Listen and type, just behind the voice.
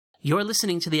You're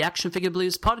listening to the Action Figure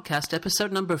Blues podcast,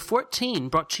 episode number 14,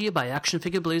 brought to you by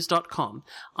actionfigureblues.com.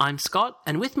 I'm Scott,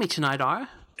 and with me tonight are...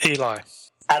 Eli.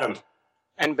 Adam.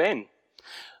 And Ben.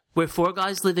 We're four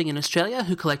guys living in Australia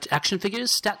who collect action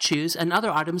figures, statues, and other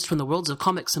items from the worlds of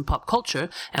comics and pop culture,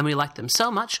 and we like them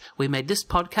so much, we made this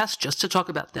podcast just to talk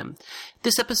about them.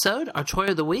 This episode, our toy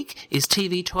of the week, is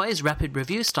TV Toys Rapid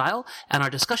Review Style, and our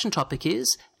discussion topic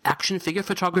is action figure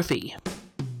photography.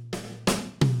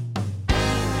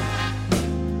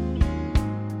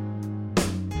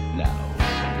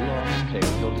 Take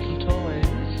your little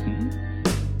toys.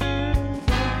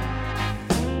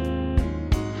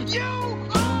 You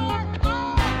are a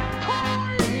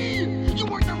toy! You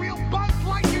weren't the real Buzz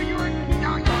Lightyear. You're an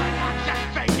action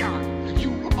figure.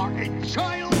 You are a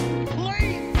child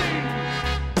plaything.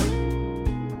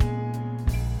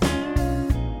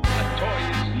 A toy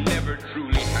is never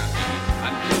truly happy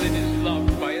until it is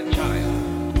loved by a child.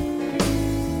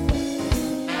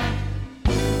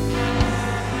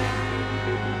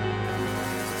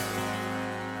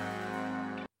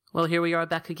 Well, here we are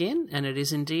back again, and it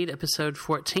is indeed episode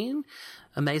 14.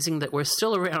 Amazing that we're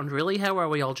still around, really. How are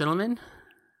we all, gentlemen?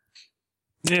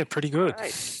 Yeah, pretty good.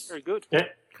 Great. Very good. Yeah,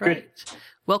 Great. Good.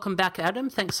 Welcome back, Adam.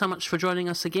 Thanks so much for joining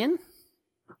us again.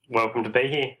 Welcome to be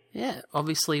here. Yeah,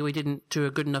 obviously we didn't do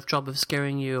a good enough job of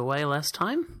scaring you away last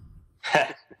time.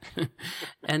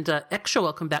 And extra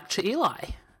welcome back to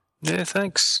Eli. Yeah,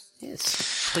 thanks.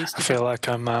 Yes, please. I feel like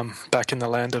I'm back in the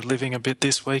land of living a bit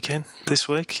this week, yeah.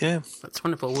 That's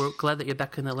wonderful. We're glad that you're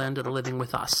back in the land of the living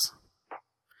with us.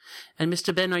 And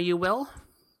Mr. Ben, are you well?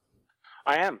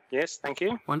 I am, yes, thank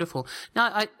you. Wonderful.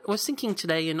 Now, I was thinking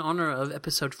today, in honor of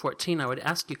episode 14, I would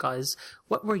ask you guys,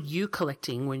 what were you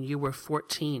collecting when you were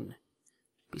 14,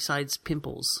 besides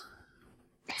pimples?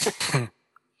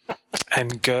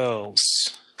 And girls.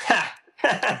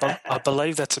 I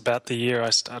believe that's about the year I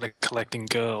started collecting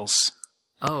girls.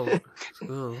 Oh,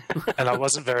 cool. And I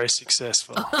wasn't very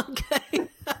successful. Okay.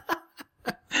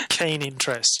 Keen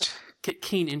interest.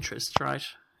 Keen interest, right?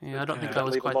 Yeah, I don't think I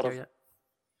was quite there yet.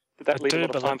 Did that leave a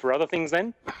lot of time for other things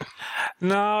then?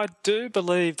 No, I do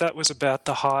believe that was about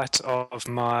the height of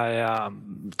my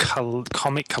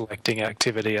comic collecting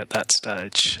activity at that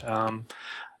stage.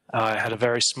 I had a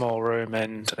very small room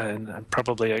and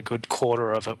probably a good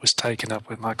quarter of it was taken up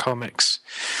with my comics.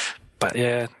 But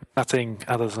yeah, nothing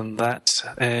other than that.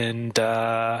 And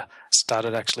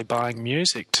started actually buying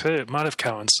music too. It might have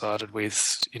coincided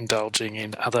with indulging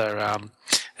in other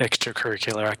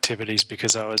extracurricular activities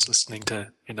because I was listening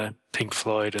to, Pink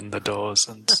Floyd and The Doors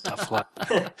and stuff like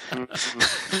that.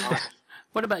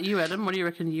 What about you, Adam? What do you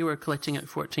reckon you were collecting at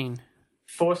 14?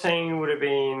 14 would have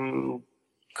been...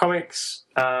 comics.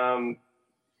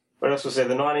 What else was there?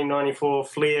 The 1994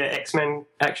 Fleer X-Men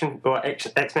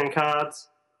X-Men cards,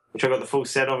 which I got the full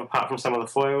set of, apart from some of the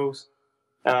foils.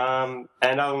 And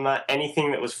other than that,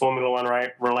 anything that was Formula One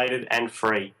related and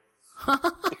free.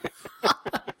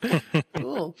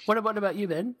 Cool. What about you,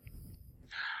 Ben?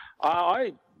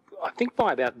 I think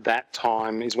by about that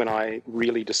time is when I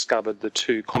really discovered the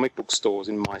two comic book stores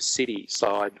in my city.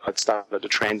 So I'd started to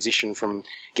transition from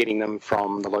getting them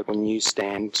from the local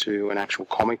newsstand to an actual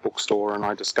comic book store, and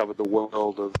I discovered the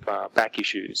world of back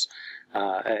issues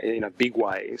in a big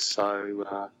way.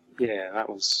 So, that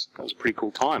was a pretty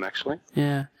cool time, actually.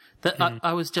 Yeah.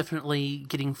 I was definitely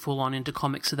getting full on into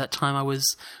comics at that time. I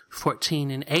was 14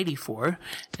 in 84,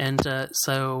 and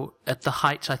so at the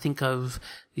height, I think, of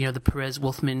the Perez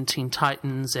Wolfman Teen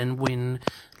Titans, and when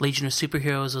Legion of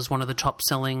Superheroes was one of the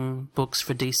top-selling books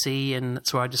for DC, and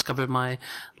that's where I discovered my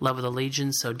love of the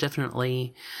Legion. So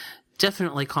definitely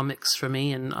comics for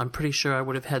me, and I'm pretty sure I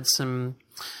would have had some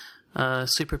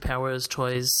Superpowers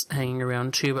toys hanging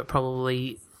around too, but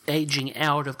probably aging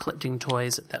out of collecting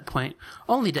toys at that point,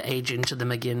 only to age into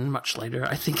them again much later,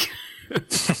 I think.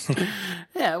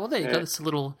 Yeah, well, there you go. It's a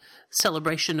little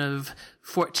celebration of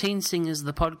 14, seeing as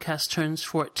the podcast turns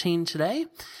 14 today.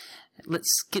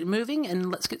 Let's get moving,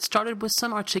 and let's get started with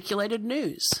some articulated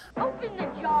news. Open the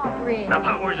jawbreaker. The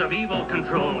powers of evil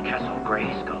control Castle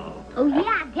Grayskull. Oh,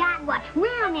 yeah, Dad, watch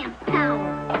Ram Man's power.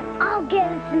 I'll get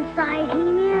us inside,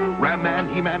 He-Man. Ram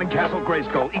Man, He-Man, and Castle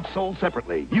Grayskull, each sold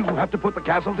separately. You have to put the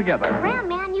castle together. Ram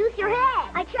Man, use your head.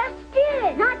 I just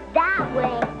did. Not that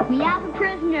way. We have a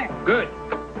prisoner. Good.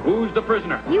 Who's the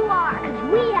prisoner? You are, because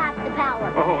we have the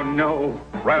power. Oh, no.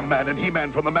 Ram Man and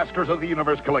He-Man from the Masters of the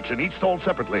Universe collection, each sold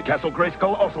separately. Castle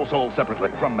Grayskull also sold separately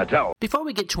from Mattel. Before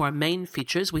we get to our main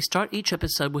features, we start each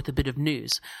episode with a bit of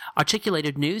news.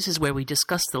 Articulated News is where we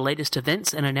discuss the latest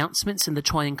events and announcements in the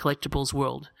toy and collectibles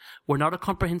world. We're not a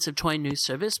comprehensive toy news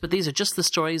service, but these are just the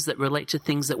stories that relate to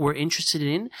things that we're interested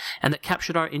in and that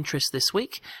captured our interest this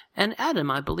week. And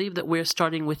Adam, I believe that we're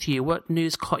starting with you. What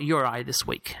news caught your eye this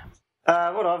week?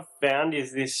 What I've found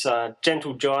is this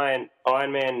Gentle Giant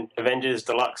Iron Man Avengers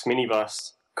Deluxe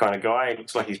minibus kind of guy. He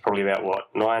looks like he's probably about,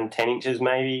 9-10 inches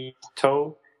maybe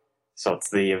tall. So it's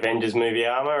the Avengers movie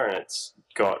armour, and it's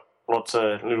got lots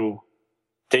of little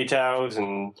details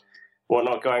and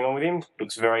whatnot going on with him.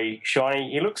 Looks very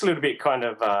shiny. He looks a little bit kind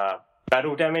of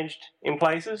battle damaged in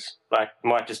places. Like,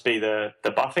 might just be the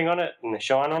buffing on it and the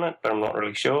shine on it, but I'm not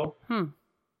really sure.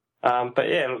 But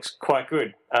yeah, it looks quite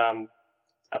good.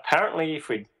 Apparently, if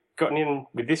we'd gotten in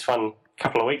with this one a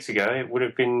couple of weeks ago, it would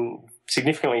have been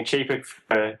significantly cheaper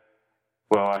for,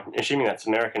 I'm assuming that's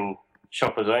American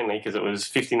shoppers only, because it was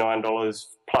 $59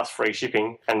 plus free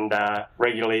shipping and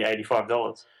regularly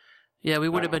 $85. Yeah, we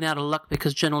would have been out of luck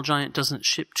because Gentle Giant doesn't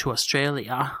ship to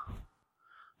Australia.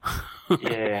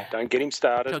 Yeah. Don't get him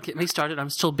started. Don't get me started. I'm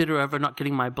still bitter over not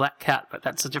getting my black cat, but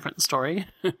that's a different story.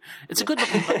 It's a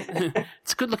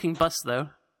good-looking bus,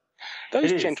 though.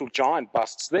 Those Gentle Giant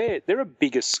busts, they're a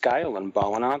bigger scale than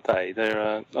Bowen, aren't they?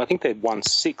 I think they're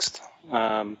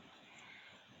 1/6,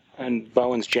 and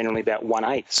Bowen's generally about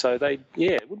 1/8. So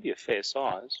it would be a fair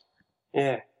size.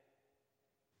 Yeah.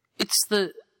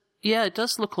 It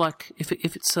does look like if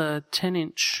it's a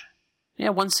 10-inch,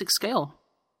 1/6 scale.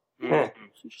 Yeah.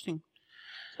 It's interesting.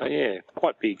 So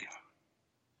quite big.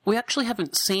 We actually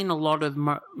haven't seen a lot of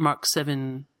Mark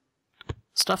 7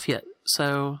 stuff yet,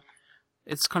 so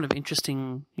it's kind of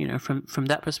interesting, from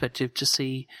that perspective to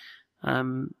see,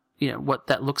 what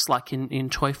that looks like in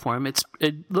toy form. It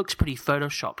looks pretty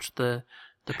photoshopped, the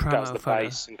promo Does the photo.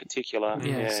 base in particular.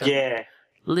 A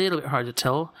little bit hard to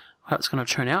tell how it's going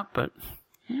to turn out, but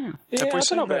Have we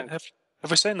seen have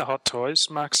we seen the Hot Toys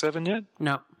Mark 7 yet?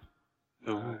 no.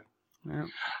 No. No.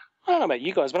 I don't know about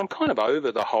you guys, but I'm kind of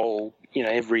over the whole,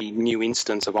 every new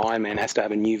instance of Iron Man has to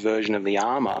have a new version of the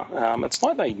armour. It's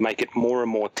like they make it more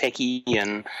and more techy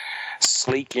and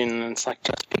sleek, and it's like,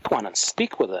 just pick one and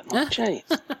stick with it. Like, jeez.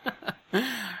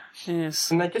 Yes.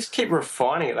 And they just keep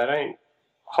refining it. They don't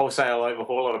wholesale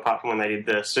overhaul it, apart from when they did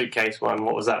the suitcase one.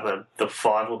 What was that, the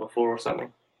 5 or the 4 or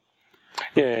something?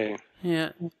 Yeah.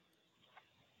 Yeah.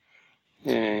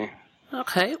 Yeah.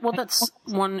 Okay, well, that's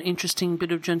one interesting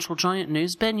bit of Gentle Giant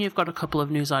news. Ben, you've got a couple of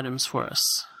news items for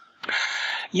us.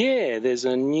 Yeah, there's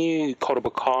a new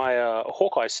Kotobukiya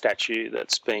Hawkeye statue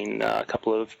that's been a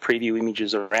couple of preview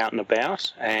images are out and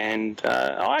about, and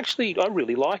I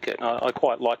really like it. I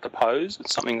quite like the pose.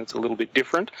 It's something that's a little bit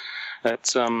different.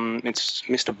 It's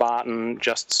Mr. Barton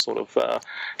just sort of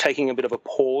taking a bit of a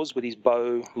pause with his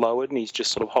bow lowered, and he's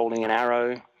just sort of holding an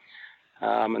arrow.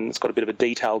 And it's got a bit of a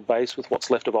detailed base with what's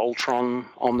left of Ultron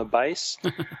on the base.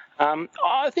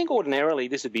 I think ordinarily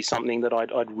this would be something that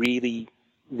I'd really,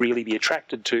 really be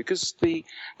attracted to, because the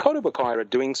Kotobukiya are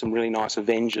doing some really nice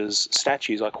Avengers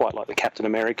statues. I quite like the Captain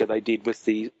America they did with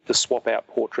the swap-out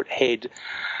portrait head.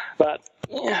 But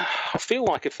I feel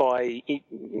like if I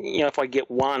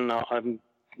get one, I'd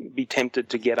be tempted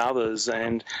to get others.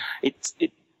 And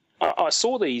I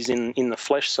saw these in the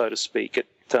flesh, so to speak, at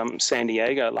San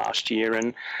Diego last year,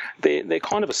 and they're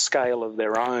kind of a scale of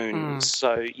their own.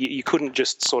 So you couldn't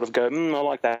just sort of go, I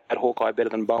like that Hawkeye better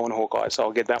than Bowen Hawkeye, so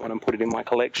I'll get that one and put it in my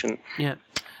collection. Yeah.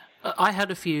 I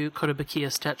had a few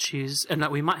Kotobukiya statues, and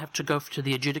we might have to go to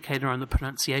the adjudicator on the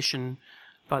pronunciation,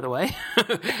 by the way.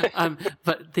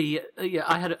 But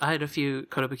I had a few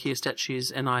Kotobukiya statues,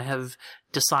 and I have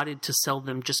decided to sell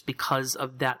them just because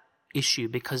of that issue,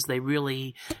 because they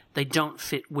don't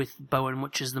fit with Bowen,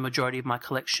 which is the majority of my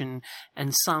collection,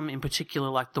 and some in particular,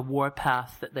 like the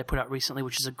Warpath that they put out recently,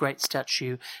 which is a great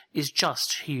statue, is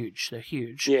just huge. They're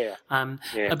huge. Yeah.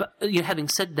 But having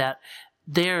said that,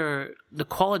 the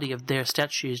quality of their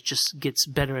statues just gets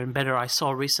better and better. I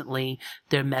saw recently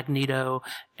their Magneto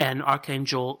and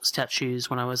Archangel statues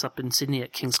when I was up in Sydney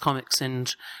at King's Comics,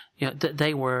 and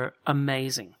they were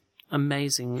amazing.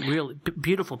 Really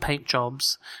beautiful paint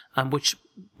jobs, which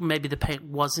maybe the paint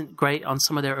wasn't great on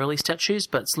some of their early statues,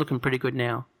 but it's looking pretty good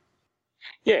now.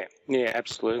 Yeah,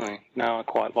 absolutely. No, I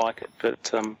quite like it,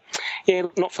 but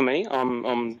not for me.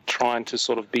 I'm trying to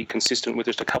sort of be consistent with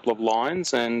just a couple of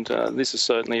lines, and this is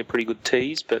certainly a pretty good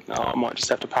tease, but I might just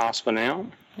have to pass for now.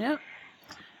 Yeah.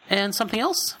 And something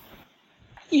else?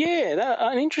 Yeah,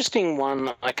 an interesting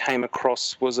one I came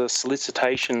across was a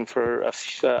solicitation for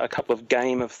a couple of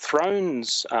Game of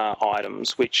Thrones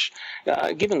items, which,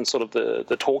 given sort of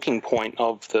the talking point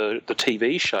of the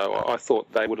TV show, I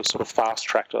thought they would have sort of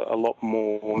fast-tracked a lot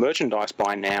more merchandise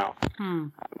by now.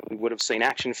 We would have seen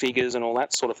action figures and all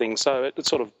that sort of thing, so it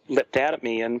sort of leapt out at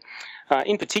me. And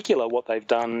in particular, what they've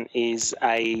done is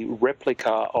a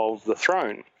replica of the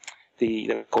throne.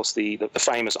 Of course, the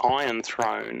famous Iron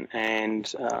Throne,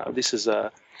 and this is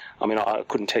I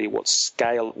couldn't tell you what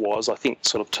scale it was. I think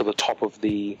sort of to the top of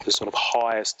the sort of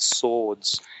highest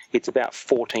swords. It's about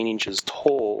 14 inches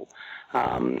tall,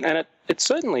 and it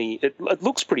certainly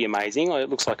looks pretty amazing.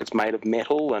 It looks like it's made of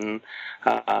metal, and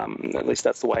at least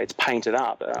that's the way it's painted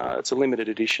up. It's a limited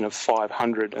edition of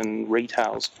 500 and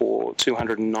retails for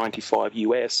 $295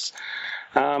 US.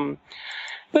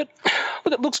 But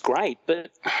look, it looks great, but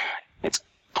it's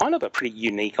kind of a pretty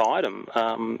unique item.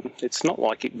 It's not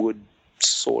like it would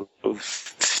sort of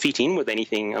fit in with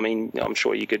anything. I mean, I'm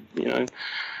sure you could,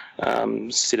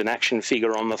 sit an action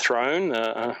figure on the throne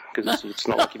because it's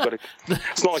not like you've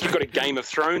got a Game of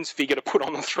Thrones figure to put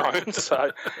on the throne.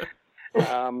 So,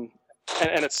 and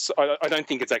it's I don't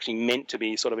think it's actually meant to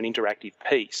be sort of an interactive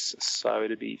piece. So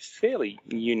it'd be fairly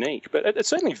unique, but it's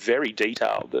certainly very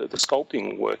detailed. The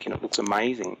sculpting work in it looks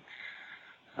amazing.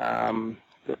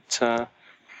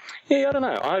 Yeah, I don't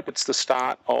know. I hope it's the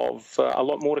start of a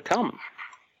lot more to come.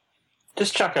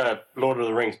 Just chuck a Lord of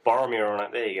the Rings Boromir on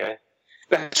it. There you go.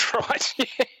 That's right.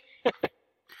 Yeah.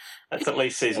 That's at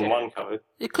least season 1 covered.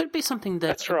 It could be something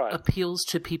that appeals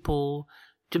to people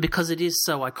because it is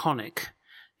so iconic.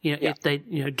 If they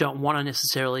don't want to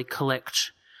necessarily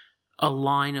collect a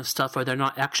line of stuff, or they're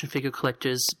not action figure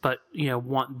collectors, but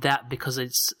want that because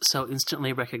it's so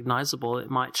instantly recognizable, it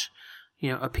might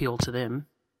appeal to them.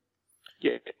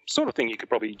 Yeah, sort of thing you could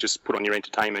probably just put on your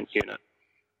entertainment unit.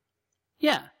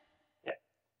 Yeah.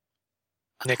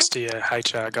 Next to your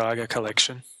H.R. Geiger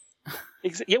collection.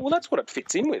 Yeah, well, that's what it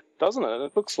fits in with, doesn't it?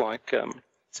 It looks like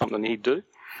something he'd do.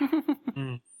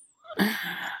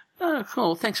 Oh,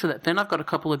 cool. Thanks for that, Ben. I've got a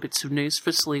couple of bits of news.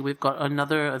 Firstly, we've got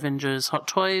another Avengers Hot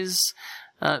Toys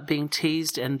being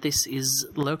teased, and this is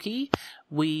Loki.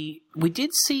 We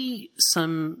did see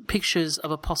some pictures of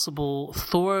a possible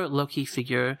Thor Loki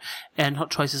figure, and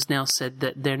Hot Toys has now said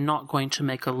that they're not going to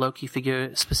make a Loki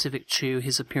figure specific to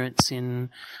his appearance in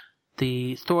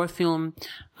the Thor film.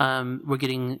 We're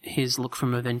getting his look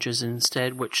from Avengers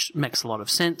instead, which makes a lot of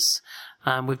sense.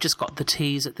 We've just got the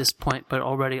tease at this point, but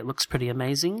already it looks pretty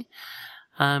amazing.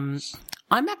 I'm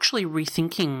actually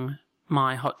rethinking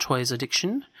my Hot Toys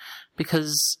addiction,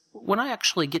 because when I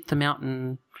actually get them out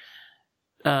and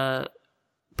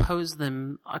pose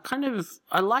them,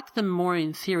 I like them more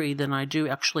in theory than I do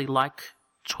actually like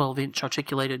 12-inch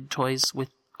articulated toys with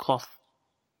cloth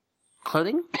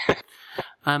clothing.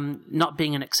 Not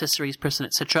being an accessories person,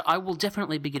 etc. I will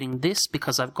definitely be getting this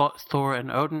because I've got Thor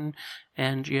and Odin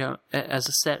and as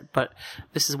a set, but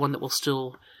this is one that will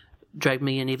still drag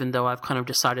me in, even though I've kind of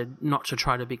decided not to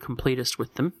try to be completist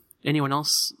with them. Anyone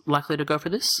else likely to go for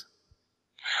this?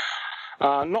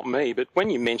 Not me, but when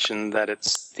you mentioned that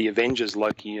it's the Avengers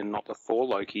Loki and not the Thor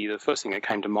Loki, the first thing that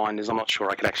came to mind is I'm not sure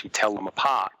I could actually tell them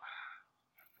apart.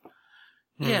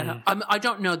 Yeah, I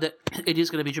don't know that it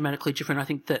is going to be dramatically different. I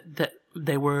think that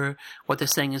what they're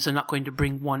saying is they're not going to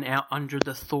bring one out under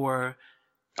the Thor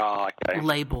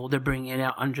label. They're bringing it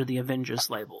out under the Avengers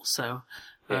label. So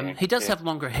he does have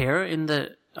longer hair in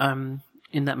that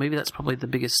movie. That's probably the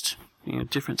biggest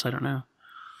difference. I don't know.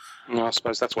 No, I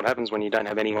suppose that's what happens when you don't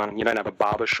have anyone. You don't have a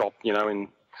barber shop, in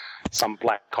some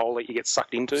black hole that you get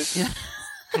sucked into.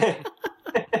 Yeah.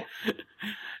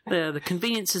 The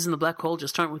conveniences in the black hole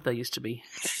just aren't what they used to be.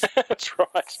 That's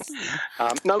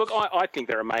right. No, look, I think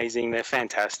they're amazing. They're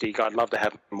fantastic. I'd love to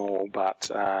have them all, but,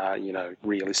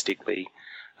 realistically,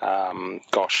 I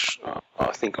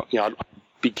think, I'd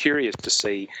be curious to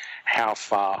see how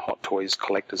far Hot Toys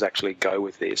collectors actually go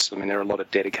with this. I mean, there are a lot of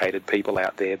dedicated people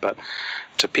out there, but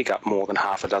to pick up more than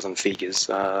half a dozen figures,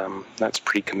 that's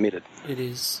pretty committed. It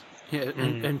is. Yeah,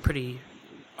 and pretty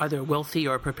either wealthy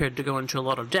or prepared to go into a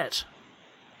lot of debt.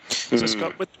 So,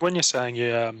 Scott, when you're saying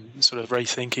you're sort of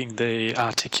rethinking the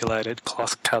articulated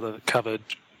cloth-covered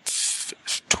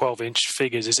 12-inch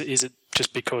figures, is it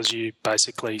just because you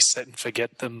basically set and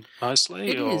forget them mostly?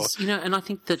 It is, and I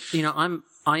think that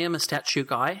I am a statue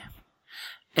guy,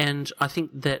 and I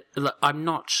think that I'm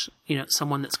not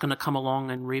someone that's going to come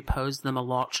along and repose them a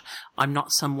lot. I'm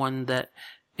not someone that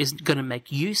is going to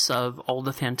make use of all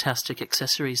the fantastic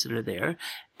accessories that are there,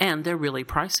 and they're really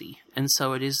pricey, and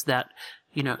so it is that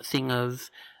thing of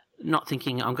not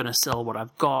thinking I'm going to sell what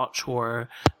I've got, or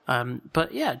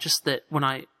but yeah, just that when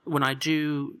I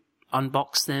do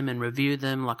unbox them and review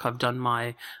them, like I've done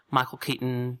my Michael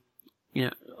Keaton,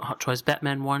 Hot Toys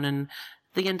Batman one, and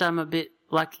at the end I'm a bit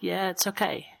like, yeah, it's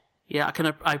okay. Yeah,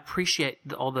 I appreciate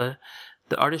all the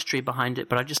artistry behind it,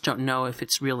 but I just don't know if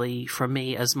it's really for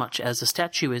me as much as a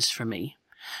statue is for me.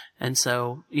 And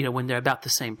so, when they're about the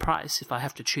same price, if I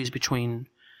have to choose between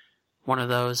one of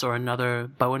those or another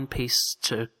Bowen piece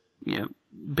to,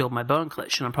 build my Bowen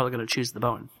collection, I'm probably going to choose the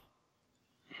Bowen.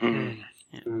 Mm.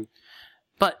 Yeah.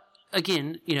 But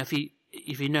again, if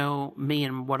you know me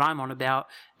and what I'm on about,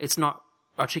 it's not,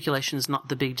 articulation is not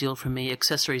the big deal for me.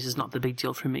 Accessories is not the big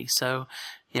deal for me. So,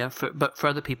 but for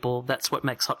other people, that's what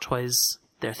makes Hot Toys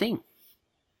their thing.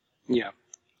 Yeah.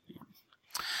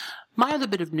 My other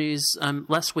bit of news,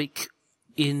 last week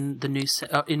in the news,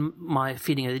 in my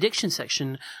Feeding and Addiction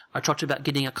section, I talked about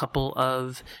getting a couple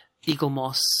of Eagle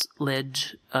Moss led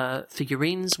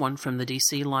figurines, one from the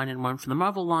DC line and one from the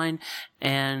Marvel line,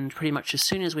 and pretty much as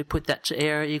soon as we put that to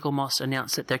air, Eagle Moss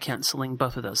announced that they're cancelling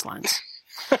both of those lines.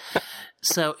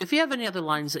 So if you have any other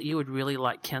lines that you would really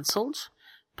like cancelled,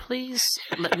 please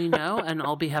let me know, and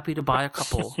I'll be happy to buy a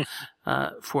couple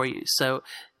for you. So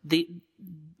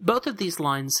both of these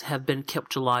lines have been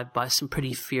kept alive by some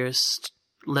pretty fierce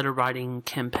letter writing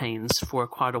campaigns for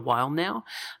quite a while now.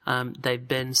 They've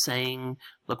been saying,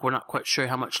 look, we're not quite sure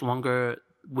how much longer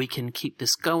we can keep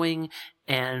this going,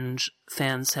 and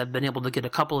fans have been able to get a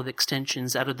couple of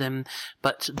extensions out of them,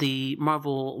 but the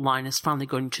Marvel line is finally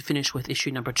going to finish with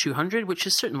issue number 200, which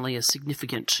is certainly a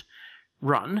significant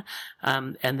run,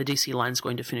 and the DC line is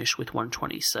going to finish with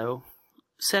 120, so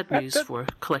sad news for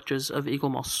collectors of Eagle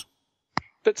Moss.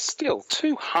 But still,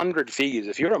 200 figures,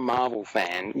 if you're a Marvel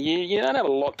fan, you don't have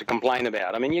a lot to complain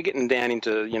about. I mean, you're getting down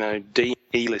into,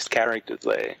 E-list characters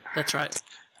there. That's right.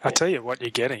 I tell you what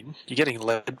you're getting. You're getting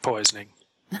lead poisoning.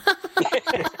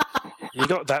 You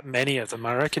got that many of them,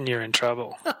 I reckon you're in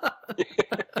trouble.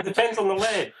 It depends on the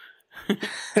lead.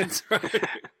 That's right.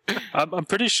 I'm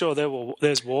pretty sure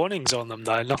there's warnings on them,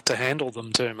 though, not to handle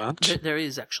them too much. There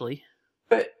is, actually.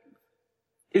 But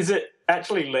is it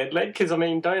actually lead? Because,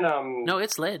 don't... No,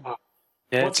 it's lead.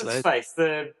 Yeah, what's it's its lead. face?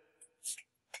 The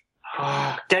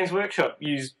Games Workshop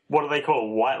use, what do they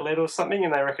call, white lead or something,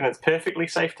 and they reckon it's perfectly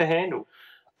safe to handle.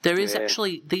 There is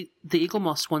actually, the Eagle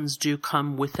Moss ones do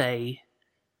come with a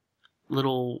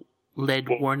little lead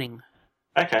warning.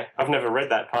 Okay, I've never read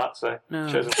that part, so... No.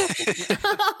 Shows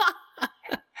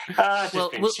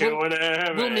We'll miss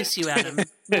you, Adam.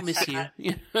 We'll miss you.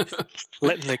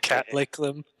 Letting the cat lick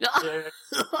them.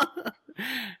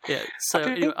 Yeah,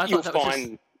 so I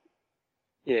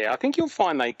think you'll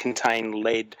find they contain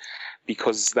lead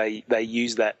because they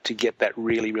use that to get that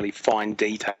really, really fine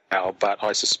detail, but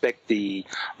I suspect the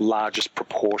largest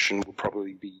proportion will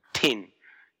probably be tin.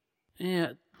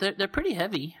 Yeah, they're pretty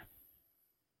heavy.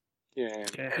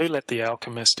 Yeah. Who let the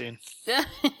alchemist in? Yeah.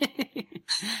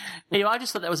 Anyway, I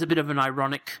just thought that was a bit of an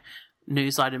ironic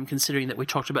news item, considering that we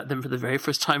talked about them for the very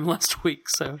first time last week.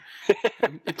 So,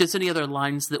 if there's any other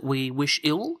lines that we wish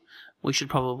ill, we should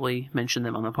probably mention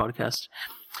them on the podcast.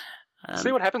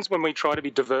 See what happens when we try to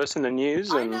be diverse in the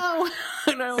news. I know.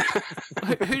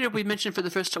 Who did we mention for the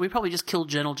first time? We probably just killed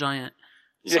Gentle Giant.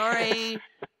 Sorry.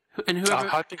 And whoever... I'm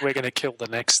hoping we're going to kill the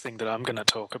next thing that I'm going to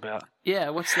talk about. Yeah,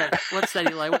 what's that? What's that,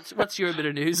 Eli? What's your bit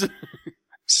of news?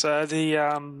 So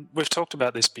we've talked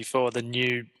about this before. The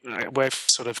new, we've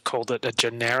sort of called it a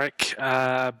generic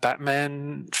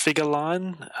Batman figure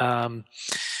line. From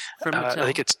Mattel. I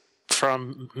think it's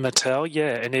from Mattel,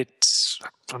 yeah, and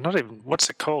I'm not even, what's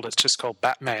it called? It's just called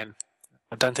Batman.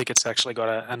 I don't think it's actually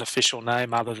got an official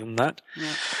name other than that.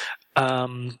 Yeah.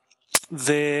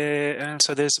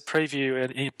 So there's a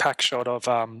preview, a pack shot of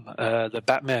the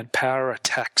Batman Power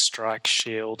Attack Strike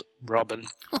Shield Robin.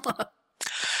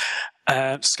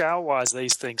 Scale-wise,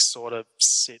 these things sort of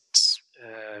sit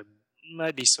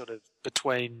maybe sort of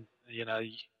between,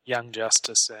 Young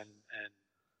Justice and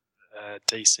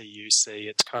DCUC.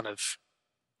 It's kind of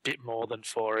a bit more than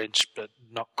 4-inch, but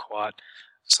not quite.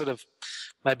 Sort of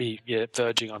maybe,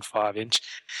 verging on 5-inch.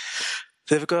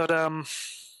 They've got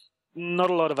not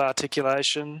a lot of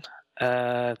articulation.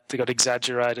 They've got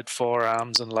exaggerated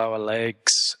forearms and lower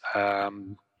legs.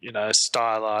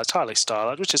 Stylized, highly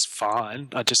stylized, which is fine.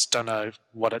 I just don't know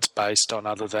what it's based on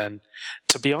other than,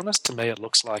 to be honest, to me it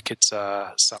looks like it's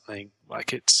something,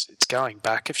 like it's going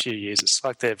back a few years. It's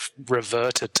like they've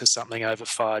reverted to something over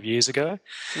 5 years ago.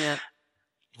 Yeah.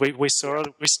 We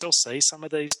still see some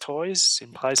of these toys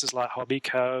in places like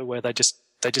Hobbyco where they just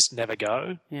never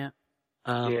go. Yeah.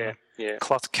 Yeah.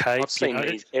 Cloth cape. I've seen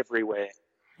these everywhere.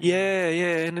 Yeah,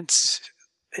 and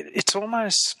it's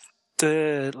almost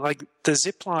the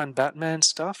zipline Batman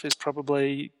stuff is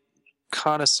probably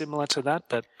kind of similar to that,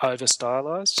 but over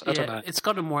stylized. I don't know. It's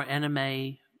got a more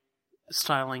anime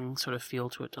styling sort of feel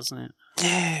to it, doesn't it?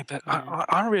 Yeah, but yeah.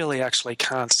 I really actually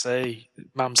can't see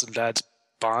mums and dads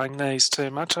buying these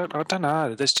too much. I don't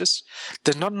know. There's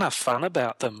not enough fun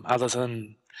about them other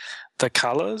than the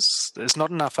colours. There's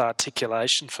not enough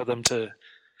articulation for them to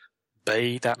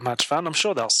be that much fun. I'm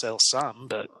sure they'll sell some,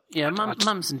 but yeah,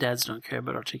 mums and dads don't care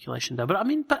about articulation though. But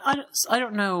I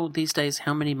don't know these days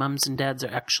how many mums and dads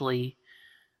are actually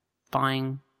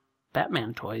buying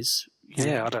Batman toys.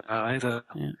 Yeah, I don't know either.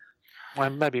 Yeah. Well,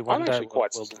 maybe one day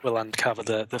we'll uncover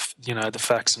the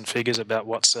facts and figures about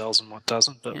what sells and what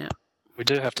doesn't. But we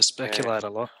do have to speculate a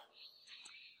lot.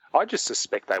 I just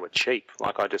suspect they were cheap.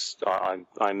 Like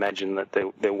I imagine that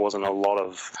there wasn't a lot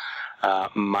of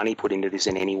money put into this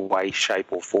in any way, shape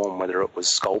or form, whether it was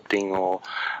sculpting or...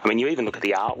 I mean, you even look at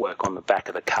the artwork on the back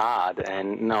of the card,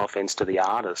 and no offence to the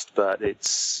artist, but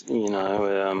it's,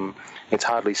 it's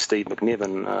hardly Steve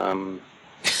McNiven.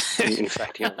 In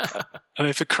fact, I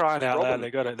mean, for crying out loud, they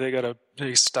got a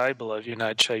big stable of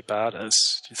cheap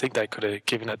artists. Do you think they could have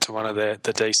given it to one of the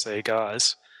DC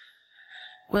guys?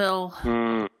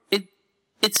 Well,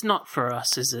 it's not for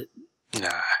us, is it? No,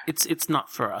 it's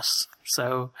not for us.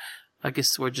 So I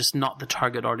guess we're just not the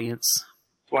target audience.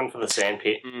 One for the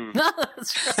sandpit.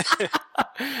 That's right.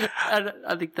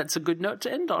 I think that's a good note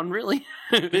to end on, really.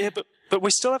 Yeah, but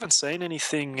we still haven't seen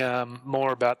anything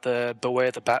more about the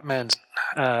Beware the Batman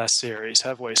series,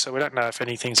 have we? So we don't know if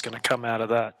anything's going to come out of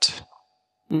that.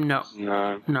 No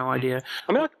idea.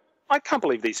 I mean, I can't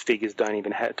believe these figures don't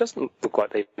even have... It doesn't look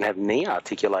like they even have knee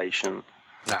articulation.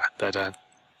 No, they don't.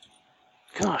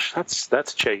 Gosh,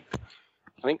 that's cheap.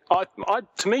 I think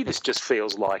to me this just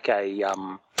feels like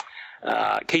a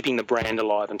keeping the brand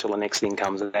alive until the next thing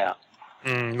comes out.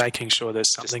 Making sure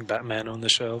there's something Batman on the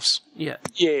shelves. Yeah,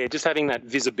 just having that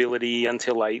visibility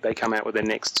until they come out with their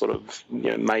next sort of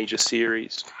major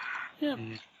series. Yeah.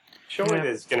 Surely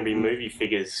there's going to be movie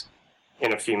figures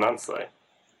in a few months, though.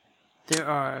 There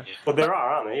are. Well, there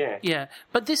are, aren't there? Yeah. Yeah,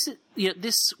 but this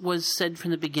was said from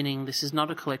the beginning. This is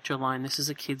not a collector line. This is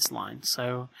a kids line.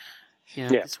 So,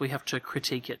 we have to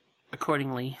critique it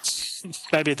accordingly.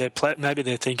 Maybe they're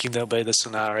thinking there'll be the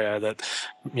scenario that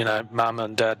mum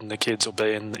and dad and the kids will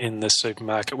be in the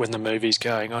supermarket when the movie's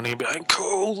going on. He'll be like,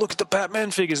 "Cool, look at the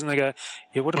Batman figures," and they go,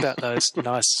 "Yeah, what about those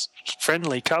nice,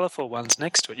 friendly, colourful ones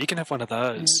next to it? You can have one of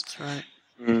those." That's right.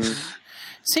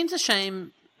 Seems a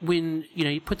shame when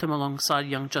you put them alongside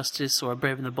Young Justice or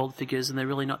Brave and the Bold figures, and they're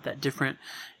really not that different.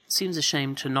 It seems a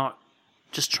shame to not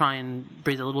just try and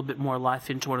breathe a little bit more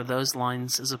life into one of those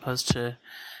lines as opposed to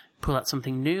pull out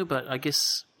something new. But I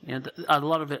guess a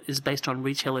lot of it is based on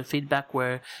retailer feedback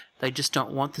where they just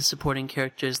don't want the supporting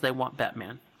characters; they want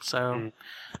Batman. So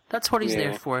that's what he's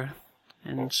there for,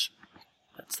 and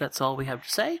that's all we have to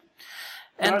say.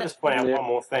 Can I just point out one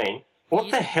more thing?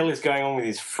 What the hell is going on with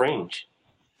his fringe?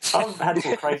 I've had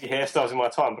some crazy hairstyles in my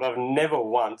time, but I've never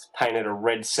once painted a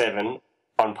red 7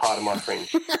 on part of my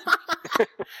fringe.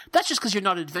 That's just because you're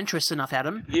not adventurous enough,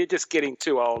 Adam. You're just getting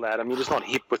too old, Adam. You're just not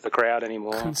hip with the crowd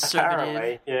anymore. Conservative.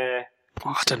 Apparently, yeah.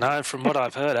 I don't know. From what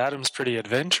I've heard, Adam's pretty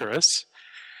adventurous.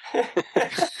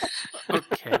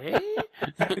 Okay.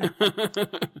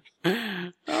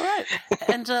 All right.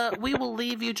 And we will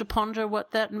leave you to ponder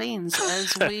what that means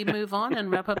as we move on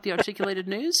and wrap up the articulated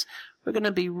news. We're going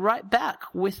to be right back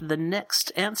with the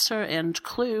next answer and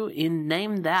clue in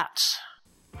Name That.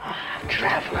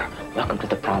 Traveler, welcome to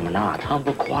the promenade.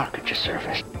 Humble Quark at your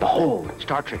service. Behold,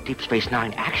 Star Trek Deep Space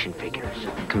Nine action figures.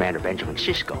 Commander Benjamin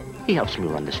Sisko, he helps me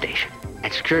run the station.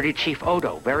 And Security Chief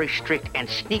Odo, very strict and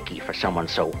sneaky for someone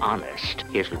so honest.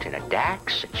 Here's Lieutenant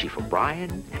Dax, and Chief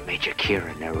O'Brien, and Major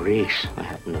Kira Nerys. I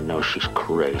happen to know she's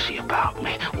crazy about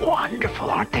me.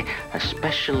 Wonderful, aren't they?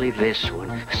 Especially this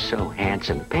one. So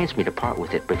handsome. Pains me to part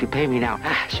with it, but if you pay me now...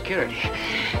 security.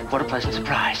 What a pleasant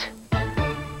surprise.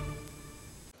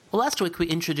 Well, last week we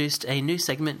introduced a new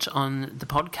segment on the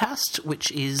podcast,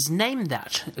 which is Name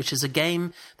That, which is a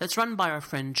game that's run by our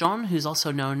friend John, who's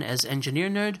also known as Engineer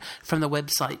Nerd, from the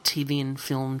website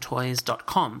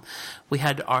tvandfilmtoys.com. We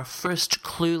had our first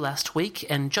clue last week,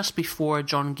 and just before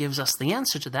John gives us the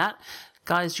answer to that,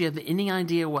 guys, do you have any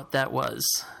idea what that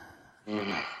was?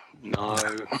 No. No.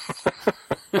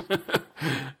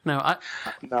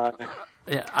 No.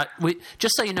 we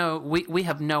just so you know, we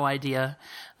have no idea,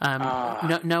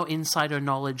 no insider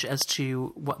knowledge as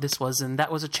to what this was, and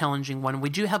that was a challenging one. We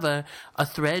do have a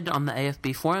thread on the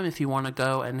AFB forum if you want to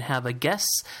go and have a guess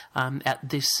at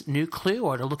this new clue,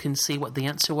 or to look and see what the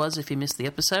answer was if you missed the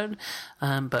episode.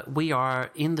 But we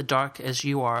are in the dark as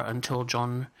you are until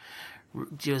John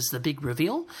does the big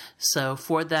reveal. So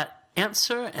for that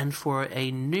answer and for a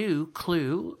new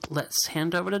clue, let's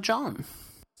hand over to John.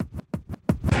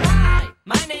 Hi,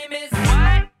 my name is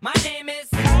what? My name is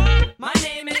my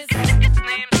name is its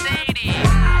name Sadie.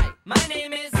 Hi, my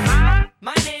name is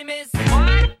my name is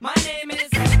what? My name is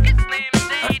its name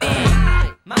Sadie.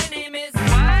 Hi, my name is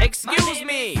what? Excuse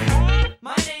me.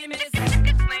 My name is its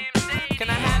name Sadie. Can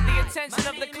I have the attention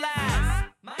of the class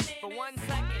for 1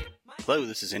 second? Hello,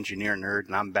 this is Engineer Nerd,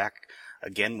 and I'm back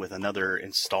again with another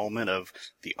installment of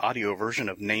the audio version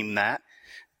of Name That.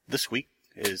 This week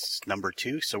is number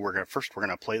 2, so we're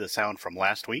gonna play the sound from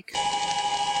last week.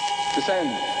 Descend.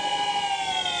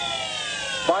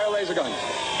 Fire laser guns.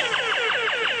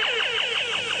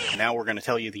 Now we're gonna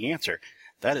tell you the answer.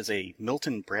 That is a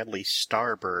Milton Bradley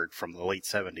Starbird from the late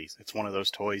 70s. It's one of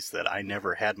those toys that I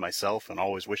never had myself and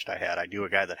always wished I had. I knew a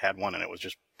guy that had one, and it was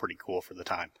just pretty cool for the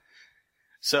time.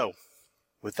 So,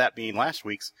 with that being last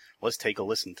week's, let's take a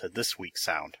listen to this week's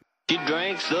sound. She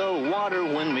drinks the water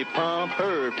when we pump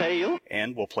her tail.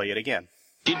 And we'll play it again.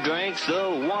 She drinks the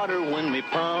water when we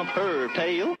pump her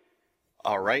tail.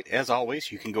 Alright, as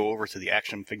always, you can go over to the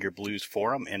Action Figure Blues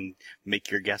forum and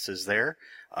make your guesses there.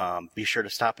 Be sure to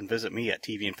stop and visit me at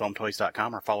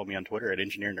tvandfilmtoys.com or follow me on Twitter at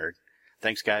Engineer Nerd.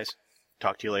 Thanks, guys.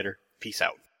 Talk to you later. Peace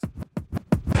out.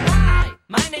 Hi,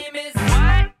 my name is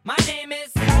what? My name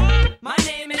is my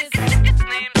name is its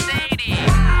name Sadie.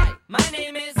 Hi, my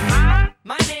name is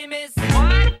my name is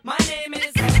what? My name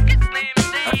is its name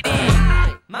Sadie.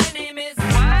 Hi, my name is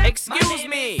what? Excuse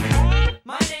me.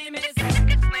 My name is its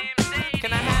name Sadie.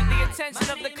 Can I have the attention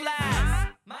of the class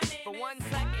for 1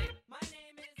 second?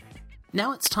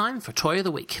 Now it's time for Toy of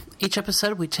the Week. Each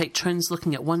episode we take turns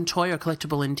looking at one toy or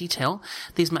collectible in detail.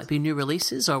 These might be new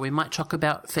releases, or we might talk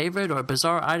about favorite or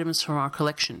bizarre items from our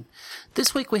collection.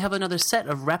 This week we have another set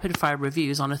of rapid-fire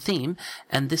reviews on a theme,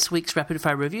 and this week's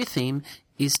rapid-fire review theme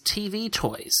is TV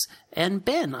toys. And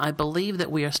Ben, I believe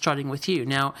that we are starting with you.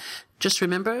 Now, just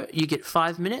remember, you get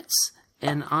 5 minutes,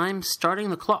 and I'm starting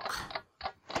the clock.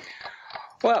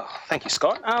 Well, thank you,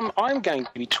 Scott. I'm going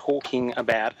to be talking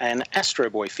about an Astro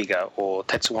Boy figure, or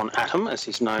Tetsuwan Atom, as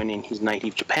he's known in his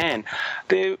native Japan.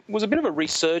 There was a bit of a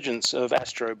resurgence of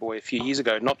Astro Boy a few years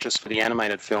ago, not just for the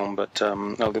animated film, but a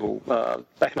little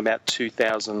back in about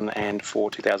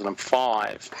 2004,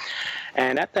 2005.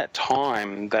 And at that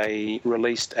time, they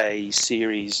released a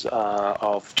series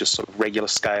of just sort of regular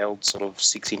scaled, sort of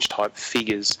 6-inch type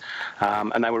figures,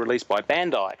 and they were released by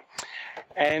Bandai.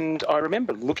 And I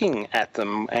remember looking at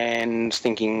them and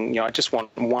thinking, I just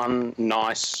want one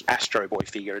nice Astro Boy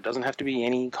figure. It doesn't have to be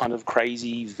any kind of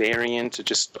crazy variant. I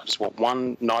just want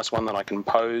one nice one that I can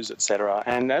pose, etc.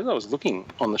 And as I was looking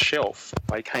on the shelf,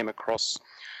 I came across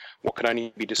what could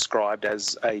only be described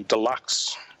as a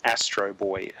deluxe Astro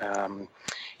Boy.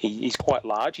 He's quite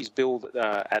large. He's billed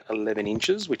at 11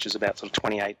 inches, which is about sort of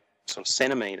 28 sort of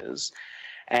centimetres.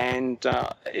 And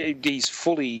he's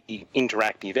fully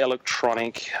interactive,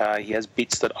 electronic. He has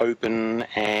bits that open,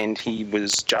 and he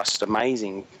was just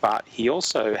amazing. But he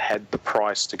also had the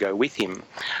price to go with him.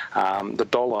 The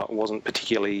dollar wasn't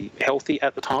particularly healthy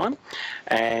at the time,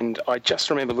 and I just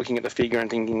remember looking at the figure and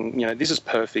thinking, this is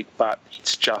perfect, but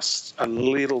it's just a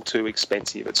little too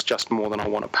expensive. It's just more than I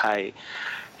want to pay.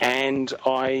 And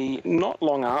I, not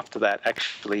long after that,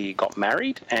 actually got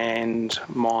married, and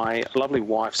my lovely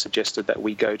wife suggested that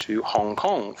we go to Hong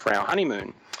Kong for our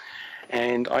honeymoon.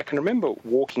 And I can remember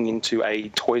walking into a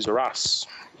Toys R Us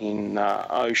in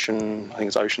Ocean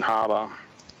Harbour.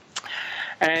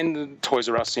 And Toys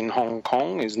R Us in Hong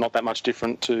Kong is not that much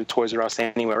different to Toys R Us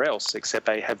anywhere else, except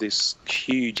they have this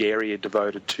huge area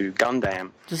devoted to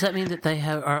Gundam. Does that mean that they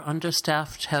are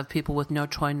understaffed, have people with no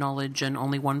toy knowledge, and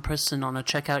only one person on a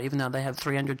checkout, even though they have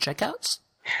 300 checkouts?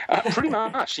 Pretty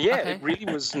much, yeah. Okay. It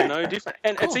really was no different.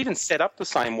 And It's even set up the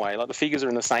same way. Like, the figures are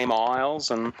in the same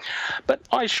aisles. But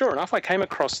sure enough, I came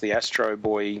across the Astro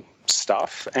Boy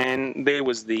stuff, and there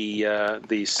was the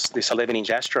this 11-inch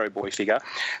Astro Boy figure.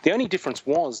 The only difference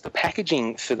was the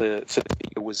packaging for the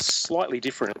figure was slightly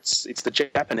different. It's the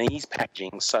Japanese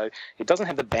packaging, so it doesn't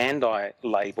have the Bandai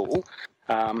label.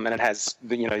 And it has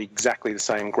exactly the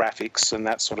same graphics and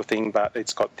that sort of thing, but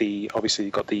it's got obviously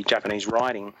you've got the Japanese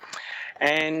writing.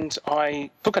 And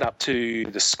I took it up to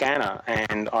the scanner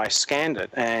and I scanned it,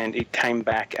 and it came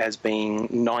back as being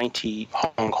 90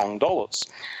 Hong Kong dollars.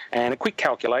 And a quick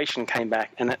calculation came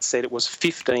back and that said it was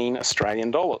 15 Australian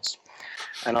dollars.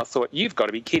 And I thought, you've got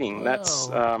to be kidding. That's,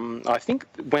 I think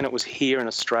when it was here in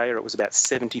Australia, it was about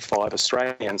 75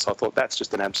 Australian. So I thought, that's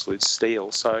just an absolute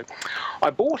steal. So I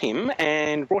bought him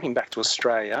and brought him back to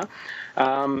Australia.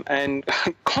 And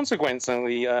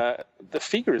consequently, the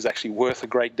figure is actually worth a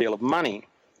great deal of money.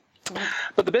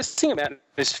 But the best thing about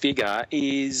this figure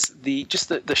is the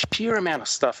sheer amount of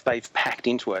stuff they've packed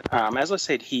into it. As I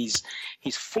said, he's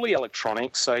fully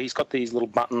electronic, so he's got these little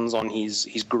buttons on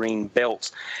his green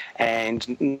belt,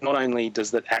 and not only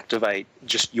does that activate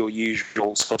just your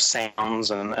usual sort of sounds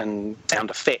and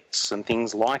sound effects and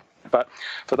things like that, but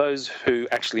for those who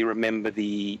actually remember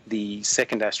the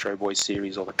second Astro Boy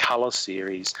series or the Colour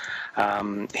series,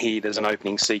 there's an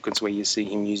opening sequence where you see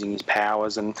him using his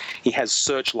powers, and he has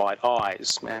searchlight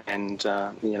eyes, and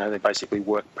they basically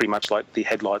work pretty much like the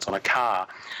headlights on a car.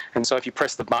 And so if you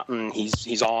press the button,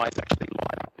 his eyes actually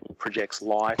light up and he projects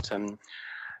light, and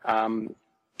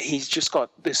he's just got,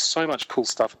 there's so much cool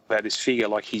stuff about this figure.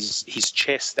 Like his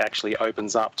chest actually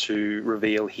opens up to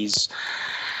reveal his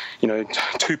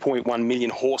 2.1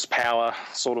 million horsepower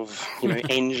sort of,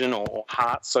 engine or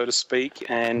heart, so to speak.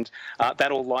 And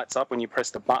that all lights up when you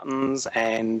press the buttons.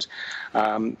 And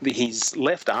his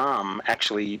left arm,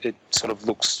 actually, it sort of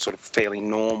looks sort of fairly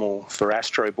normal for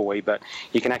Astro Boy, but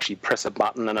you can actually press a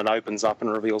button and it opens up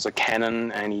and reveals a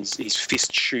cannon, and his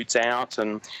fist shoots out,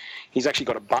 and he's actually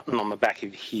got a button on the back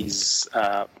of his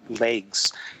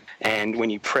legs. And when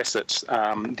you press it,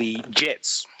 the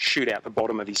jets shoot out the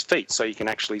bottom of his feet, so you can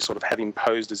actually sort of have him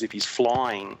posed as if he's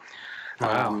flying.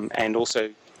 Wow. And also,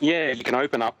 you can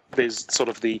open up, there's sort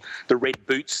of the red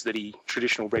boots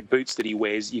traditional red boots that he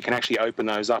wears. You can actually open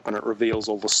those up and it reveals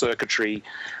all the circuitry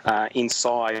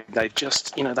inside. They've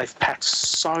just, they've packed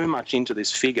so much into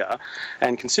this figure,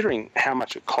 and considering how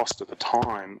much it cost at the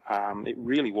time, it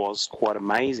really was quite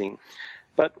amazing.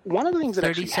 But one of the things that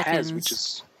actually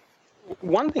has,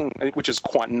 one thing which is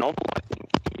quite novel, I think,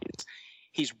 is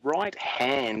his right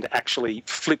hand actually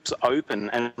flips open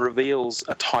and reveals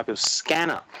a type of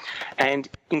scanner. And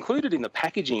included in the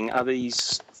packaging are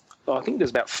these, I think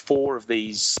there's about 4 of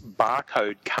these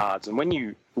barcode cards. And when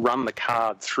you run the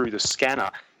card through the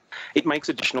scanner, it makes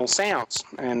additional sounds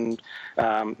and,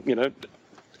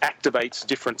 activates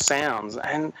different sounds.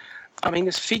 And, I mean,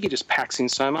 this figure just packs in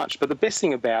so much. But the best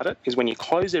thing about it is when you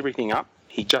close everything up,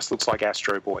 he just looks like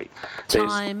Astro Boy.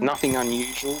 There's nothing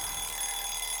unusual.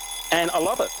 And I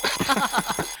love it.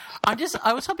 I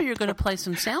was hoping you were going to play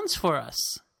some sounds for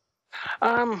us.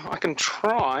 I can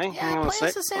try. Yeah, Hang on play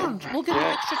us a sound. We'll give you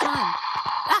extra time.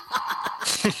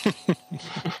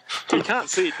 You can't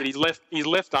see it, but his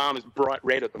left arm is bright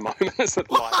red at the moment as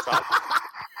it lights up.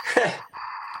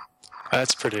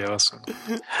 That's pretty awesome.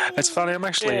 It's funny,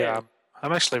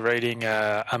 I'm actually reading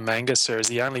a manga series,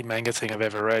 the only manga thing I've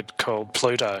ever read, called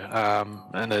Pluto,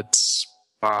 and it's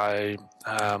by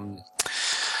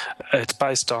it's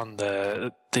based on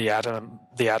the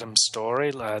Atom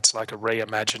story. It's like a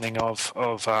reimagining of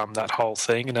that whole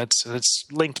thing, and it's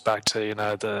linked back to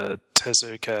the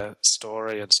Tezuka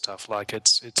story and stuff. Like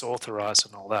it's authorized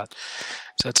and all that.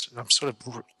 So I'm sort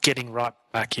of getting right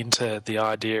back into the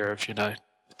idea of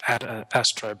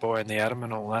Astro Boy and the Atom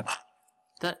and all that.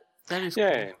 That is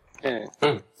cool.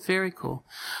 Very cool.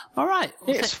 All right.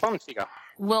 Well, it's a fun figure.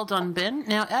 Well done, Ben.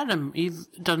 Now, Adam, you've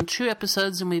done 2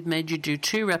 episodes and we've made you do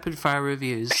 2 rapid-fire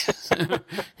reviews. So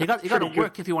you got to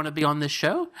work if you want to be on this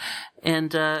show.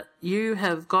 And you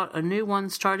have got a new one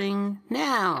starting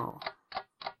now.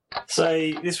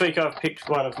 So this week I've picked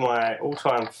one of my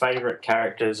all-time favourite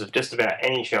characters of just about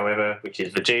any show ever, which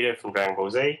is Vegeta from Dragon Ball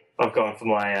Z. I've gone for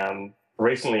my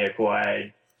recently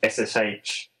acquired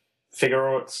SSH Figure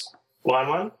Arts line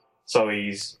 1. So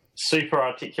he's super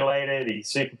articulated, he's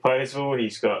super poseable,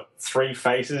 he's got 3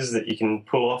 faces that you can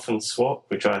pull off and swap,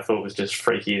 which I thought was just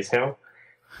freaky as hell.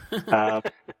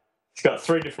 He's got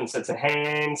 3 different sets of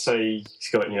hands, so he's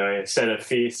got, a set of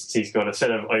fists, he's got a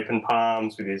set of open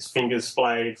palms with his fingers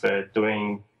splayed for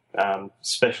doing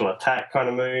special attack kind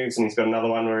of moves, and he's got another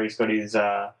one where he's got his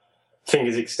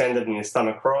fingers extended and his thumb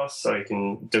across so he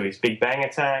can do his big bang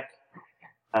attack.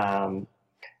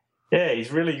 Yeah,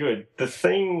 he's really good. The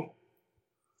thing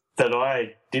that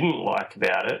I didn't like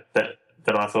about it, that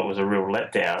I thought was a real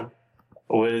letdown,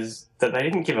 was that they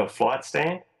didn't give a flight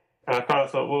stand. And I kind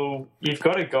of thought, well, you've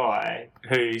got a guy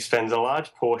who spends a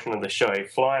large portion of the show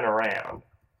flying around,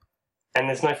 and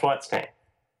there's no flight stand.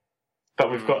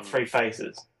 But we've got 3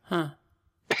 faces. Huh.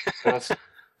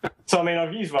 So, I mean,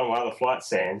 I've used one of my other flight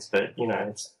stands, but, you know,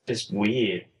 it's just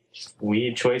weird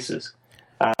choices.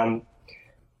 And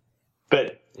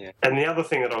the other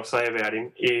thing that I'll say about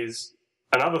him is,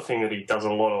 another thing that he does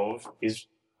a lot of is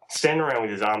stand around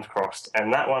with his arms crossed,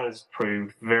 and that one has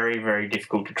proved very, very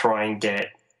difficult to try and get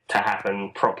to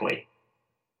happen properly.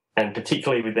 And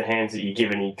particularly with the hands that you're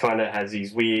given, he kind of has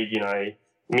these weird, you know,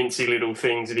 mincy little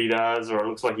things that he does, or it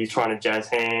looks like he's trying to jazz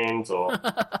hands, or...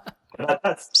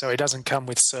 So he doesn't come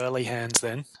with surly hands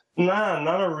then? No,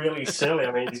 none are really silly.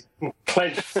 I mean, he's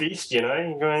clenched fist, you know.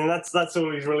 I mean, that's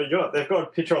all he's really got. They've got a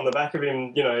picture on the back of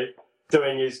him, you know,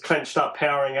 doing his clenched up,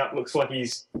 powering up, looks like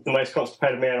he's the most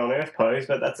constipated man on earth pose,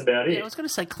 but that's about it. Yeah, I was going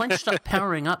to say clenched up,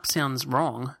 powering up sounds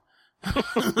wrong.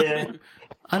 Yeah.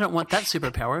 I don't want that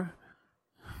superpower.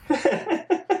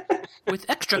 With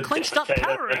extra clenched up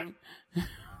powering.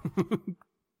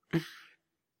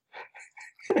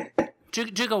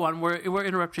 Do go on. We're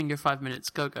interrupting your 5 minutes.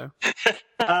 Go.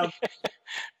 But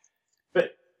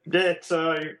yeah,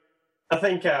 so I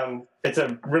think it's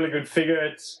a really good figure.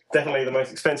 It's definitely the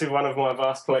most expensive one of my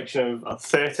vast collection of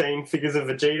 13 figures of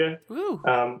Vegeta. Ooh.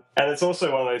 And it's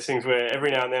also one of those things where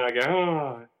every now and then I go,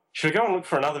 oh, should I go and look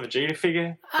for another Vegeta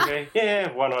figure? Okay, yeah,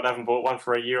 why not? I haven't bought one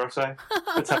for a year or so.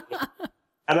 Let's have a look.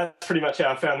 And that's pretty much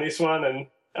how I found this one, and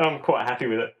I'm quite happy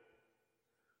with it.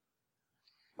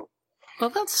 Well,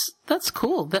 that's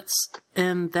cool. That's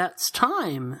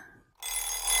time.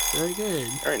 Very good.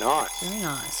 Very nice. Very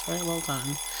nice. Very well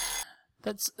done.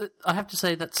 That's. I have to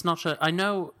say that's not a. I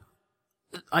know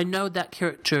that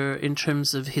character in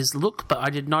terms of his look, but I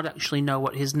did not actually know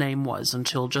what his name was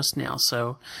until just now.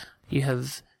 So,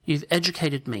 you've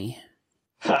educated me.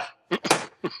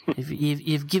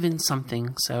 You've given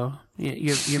something. So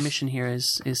your mission here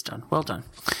is done. Well done.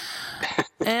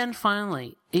 And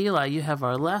finally, Eli, you have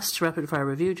our last rapid-fire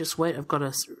review. Just wait, I've got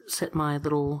to set my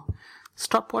little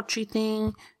stopwatchy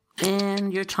thing,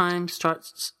 and your time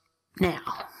starts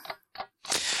now.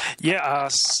 Yeah,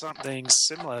 something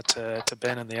similar to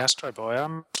Ben and the Astro Boy.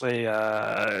 I'm actually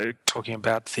talking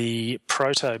about the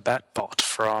Proto Batbot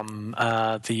from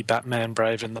the Batman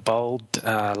Brave and the Bold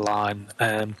line.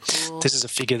 This is a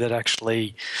figure that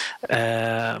actually,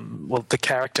 the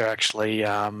character actually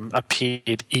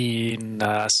appeared in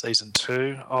Season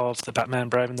 2 of the Batman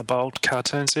Brave and the Bold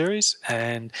cartoon series,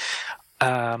 and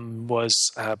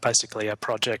was basically a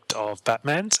project of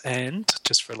Batman's, and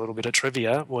just for a little bit of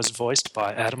trivia, was voiced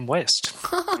by Adam West.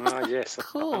 Oh, yes.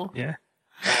 Cool. Yeah.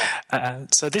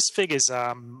 So this figure's,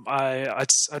 I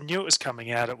knew it was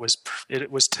coming out. It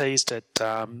was teased at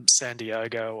San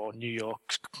Diego or New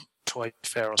York Toy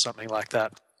Fair or something like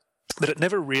that. But it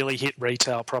never really hit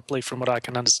retail properly, from what I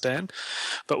can understand.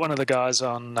 But one of the guys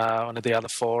on one of the other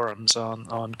forums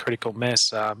on Critical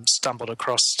Mess stumbled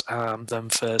across them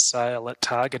for sale at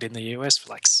Target in the US for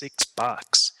like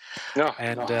 $6. Oh,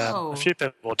 and a few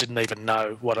people didn't even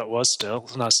know what it was still.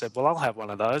 And I said, well, I'll have one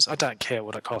of those. I don't care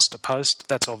what it costs to post.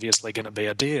 That's obviously going to be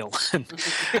a deal. And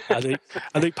I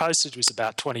think postage was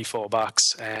about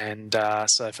 $24. And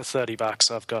so for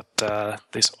 $30, I've got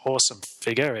this awesome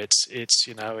figure. It's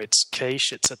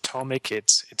quiche. It's atomic.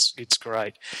 It's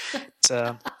great. It's,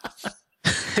 and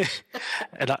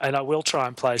I will try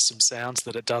and play some sounds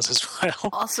that it does as well.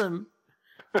 Awesome.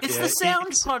 It's the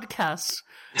sound podcast.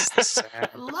 It's the sound.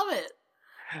 I love it.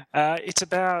 It's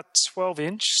about 12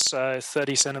 inch, so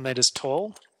 30 centimetres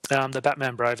tall. The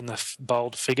Batman Brave and the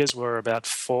Bold figures were about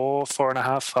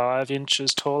 4.5, 5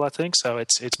 inches tall, I think. So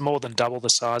it's more than double the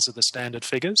size of the standard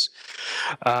figures.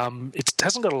 It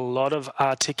hasn't got a lot of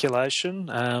articulation,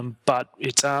 but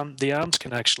the arms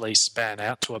can actually span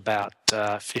out to about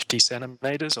 50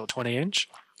 centimetres or 20 inch.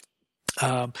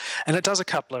 And it does a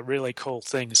couple of really cool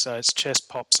things. So its chest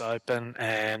pops open,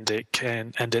 and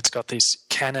it's got this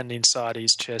cannon inside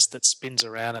his chest that spins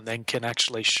around and then can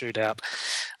actually shoot out,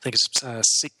 I think it's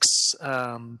 6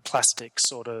 plastic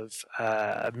sort of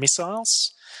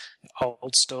missiles,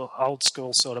 old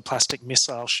school sort of plastic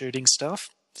missile shooting stuff.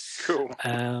 Cool.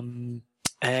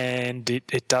 And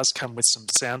it does come with some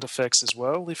sound effects as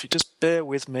well. If you just bear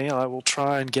with me, I will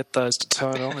try and get those to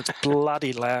turn on. It's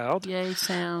bloody loud. Yay,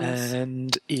 sounds.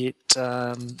 And it's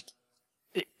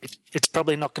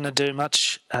probably not going to do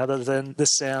much other than the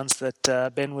sounds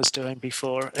that Ben was doing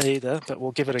before either, but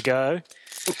we'll give it a go.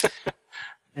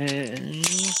 And...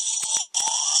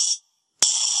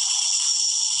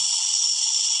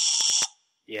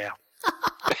 yeah.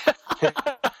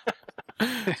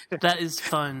 That is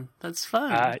fun. That's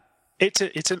fun.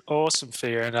 It's an awesome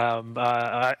figure, and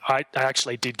I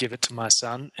actually did give it to my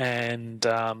son, and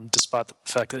despite the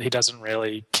fact that he doesn't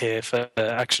really care for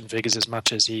action figures as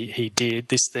much as he did,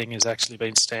 this thing has actually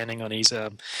been standing on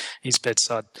his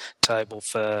bedside table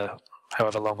for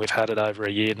however long we've had it, over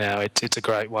a year now. It's a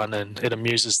great one, and it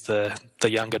amuses the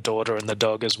younger daughter and the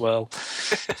dog as well.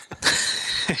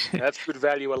 That's good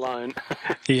value alone.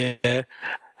 Yeah.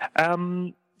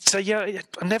 So yeah, it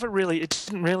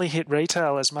didn't really hit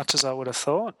retail as much as I would have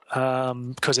thought,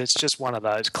 because it's just one of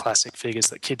those classic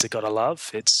figures that kids have got to love.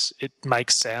 It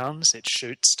makes sounds, it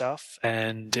shoots stuff,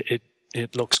 and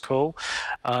it looks cool.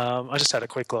 I just had a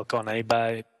quick look on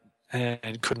eBay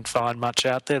and couldn't find much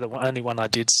out there. The only one I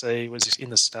did see was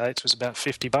in the States, was about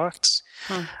 $50.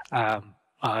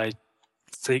 I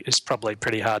think it's probably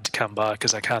pretty hard to come by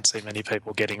because I can't see many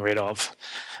people getting rid of.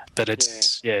 But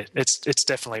it's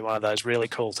definitely one of those really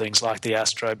cool things, like the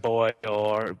Astro Boy,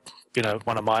 or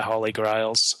one of my holy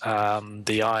grails,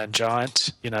 the Iron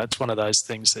Giant. It's one of those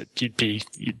things that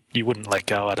you wouldn't let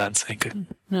go, I don't think.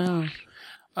 No,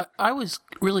 I was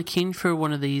really keen for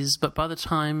one of these, but by the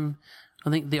time I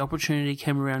think the opportunity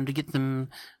came around to get them,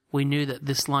 we knew that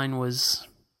this line was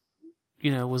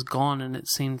gone, and it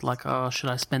seemed like, oh, should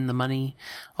I spend the money?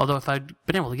 Although if I'd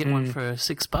been able to get one for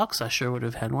 $6, I sure would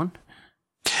have had one.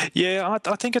 Yeah,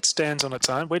 I think it stands on its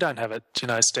own. We don't have it,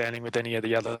 standing with any of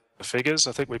the other figures.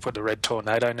 I think we put the Red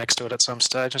Tornado next to it at some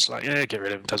stage. It's like, yeah, get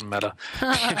rid of him, doesn't matter.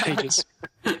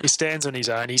 He stands on his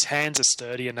own. His hands are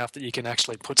sturdy enough that you can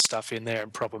actually put stuff in there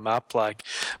and prop him up. Like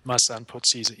my son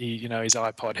puts his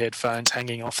iPod headphones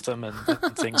hanging off them and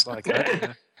things like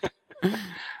that.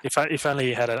 If only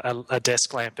he had a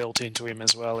desk lamp built into him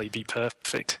as well, he'd be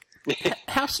perfect.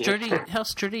 How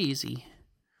sturdy is he?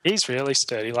 He's really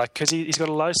sturdy, because he's got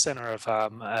a low centre of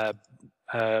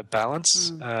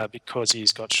balance because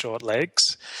he's got short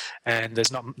legs, and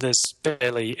there's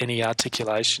barely any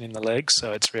articulation in the legs,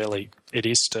 so it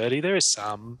is sturdy. There is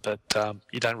some, but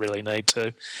you don't really need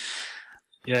to.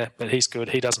 Yeah, but he's good.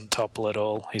 He doesn't topple at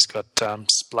all. He's got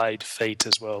splayed feet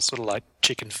as well, sort of like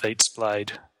chicken feet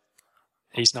splayed.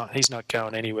 He's not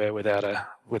going anywhere without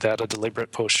a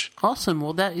deliberate push. Awesome.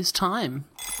 Well, that is time.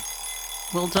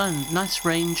 Well done. Nice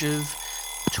range of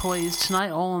toys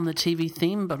tonight, all on the TV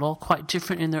theme, but all quite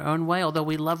different in their own way, although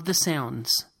we love the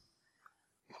sounds.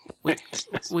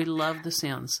 We love the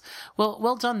sounds.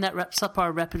 Well done. That wraps up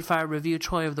our rapid-fire review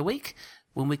toy of the week.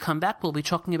 When we come back, we'll be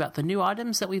talking about the new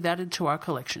items that we've added to our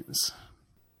collections.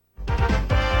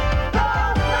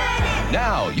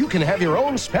 Now you can have your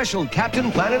own special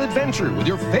Captain Planet adventure with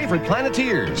your favorite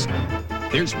Planeteers.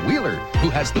 There's Wheeler, who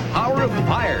has the power of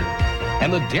fire,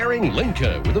 and the daring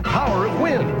Linka with the power of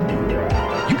wind.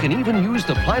 You can even use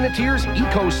the Planeteers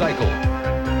Eco-Cycle.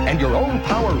 And your own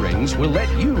power rings will let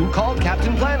you call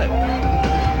Captain Planet.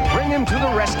 Bring him to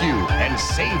the rescue and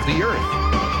save the Earth.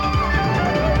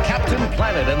 Captain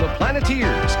Planet and the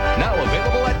Planeteers, now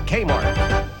available at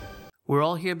Kmart. We're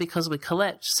all here because we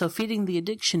collect, so Feeding the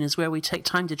Addiction is where we take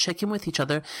time to check in with each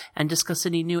other and discuss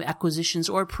any new acquisitions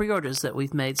or pre-orders that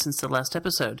we've made since the last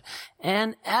episode.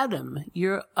 And Adam,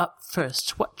 you're up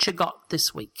first. What you got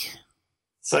this week?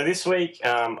 So this week,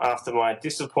 after my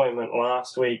disappointment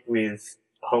last week with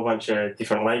a whole bunch of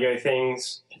different Lego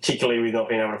things, particularly with not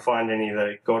being able to find any of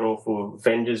the god-awful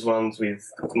Avengers ones with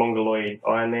Mongoloid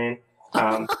Iron Man,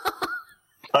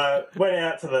 I went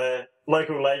out to the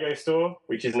local Lego store,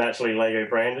 which isn't actually Lego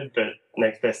branded, but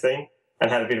next best thing, and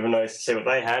had a bit of a nose to see what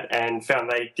they had, and found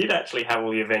they did actually have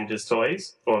all the Avengers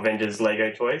toys, or Avengers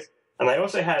Lego toys, and they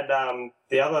also had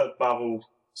the other Marvel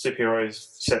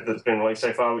superheroes set that's been released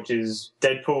so far, which is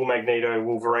Deadpool, Magneto,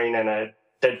 Wolverine, and a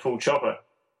Deadpool Chopper.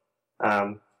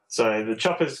 So the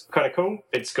Chopper's kind of cool.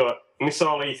 It's got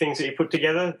missile-y things that you put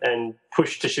together and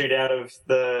push to shoot out of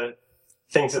the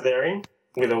things that they're in,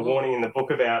 with a warning in the book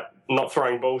about not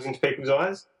throwing balls into people's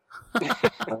eyes.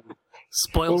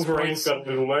 Wolverine's got a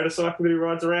little motorcycle that he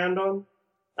rides around on.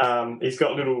 He's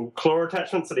got little claw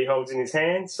attachments that he holds in his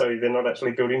hands, so they're not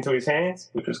actually built into his hands,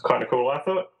 which was kind of cool, I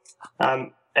thought.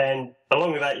 And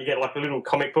along with that, you get like a little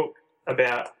comic book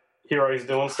about heroes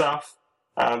doing stuff.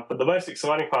 But the most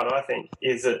exciting part, I think,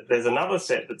 is that there's another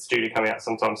set that's due to come out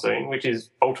sometime soon, which is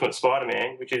Ultimate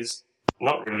Spider-Man, which is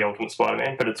not really Ultimate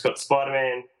Spider-Man, but it's got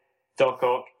Spider-Man, Doc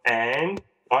Ock, and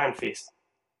Iron Fist.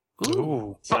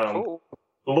 Ooh. So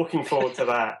I'm looking forward to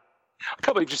that. I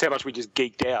can't believe just how much we just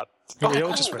geeked out. We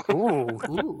all just went, ooh.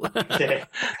 Yeah.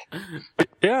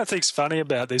 Yeah, I think it's funny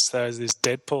about this, though, is there's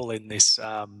Deadpool in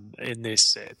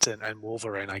this set, and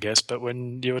Wolverine, I guess. But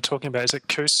when you were talking about, is it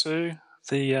Kusu,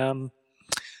 the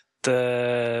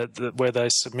where they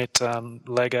submit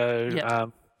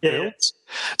Lego Yeah. builds.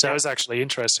 So it was actually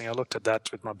interesting. I looked at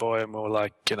that with my boy and we were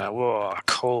like, whoa,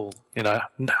 cool.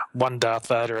 1 Darth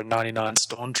Vader and 99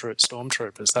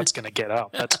 stormtroopers. That's going to get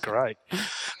up. That's great.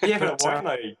 Yeah, but it won't,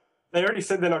 though. They already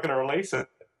said they're not going to release it.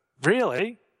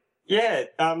 Really? Yeah.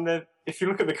 If you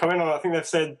look at the comment on it, I think they've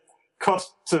said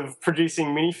costs of producing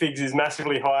minifigs is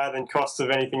massively higher than costs of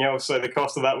anything else. So the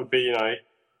cost of that would be,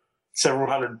 several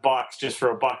 $100 just for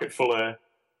a bucket full of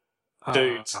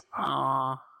dudes.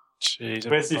 Jeez.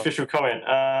 Where's the official comment?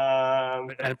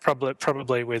 And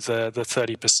probably with the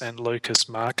 30% Lucas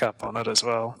markup on it as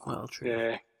well. Well,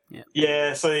 true. Yeah.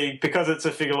 Yeah, so because it's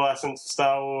a figure license,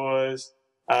 Star Wars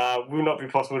will not be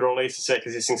possible to release a set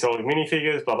consisting solely of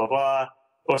minifigures, blah, blah, blah.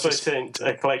 Also, since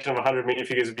a collection of 100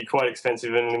 minifigures would be quite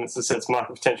expensive and limits the set's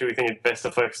market potential, we think it's best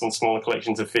to focus on smaller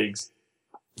collections of figs.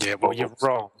 Yeah, well, you're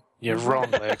wrong. You're wrong,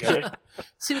 Lego.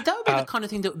 See, that would be the kind of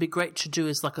thing that would be great to do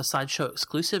as like a Sideshow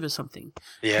exclusive or something.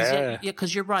 Yeah.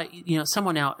 Because you're right.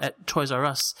 Someone out at Toys R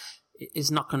Us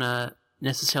is not going to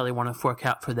necessarily want to fork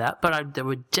out for that, but there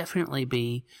would definitely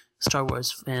be Star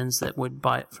Wars fans that would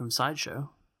buy it from Sideshow.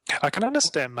 I can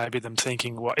understand maybe them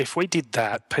thinking, well, if we did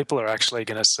that, people are actually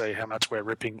going to see how much we're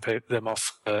ripping them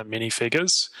off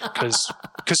minifigures. Because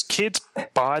kids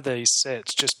buy these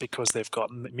sets just because they've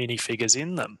got minifigures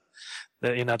in them.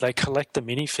 They collect the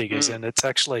minifigures, and it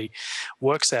actually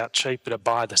works out cheaper to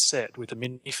buy the set with a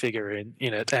minifigure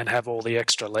in it and have all the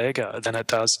extra Lego than it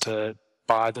does to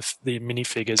buy the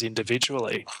minifigures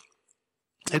individually.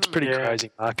 It's pretty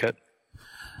crazy market.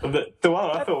 The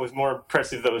one I thought was more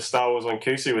impressive that was Star Wars on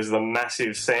Kusu was the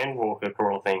massive Sandwalker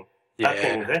crawl thing. That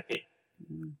thing was epic.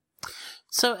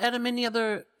 So, Adam, any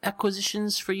other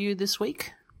acquisitions for you this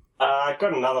week? I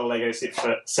got another Lego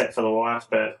set for the wife,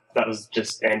 but that was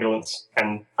just Ambulance,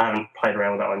 and I haven't played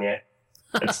around with that one yet.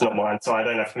 It's not mine, so I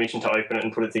don't have permission to open it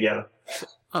and put it together.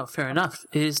 Oh, fair enough.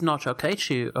 It is not okay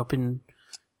to open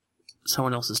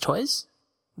someone else's toys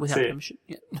without permission.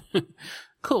 Yeah.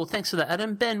 Cool, thanks for that,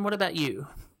 Adam. Ben, what about you?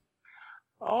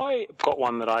 I've got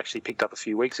one that I actually picked up a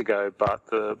few weeks ago, but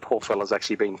the poor fella's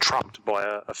actually been trumped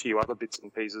by a few other bits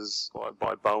and pieces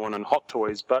by Bowen and Hot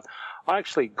Toys. But I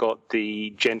actually got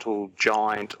the Gentle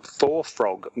Giant Thor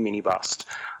Frog mini bust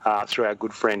through our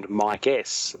good friend Mike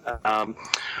S.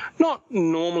 Not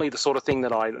normally the sort of thing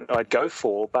that I'd go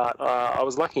for, but I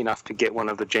was lucky enough to get one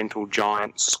of the Gentle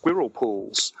Giant Squirrel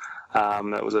Pools.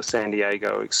 That was a San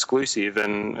Diego exclusive,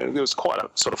 and it was quite a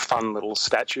sort of fun little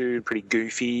statue, pretty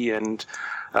goofy, and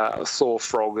Thor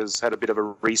Frog has had a bit of a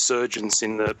resurgence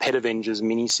in the Pet Avengers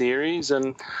miniseries,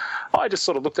 and I just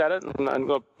sort of looked at it and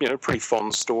got a pretty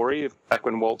fond story back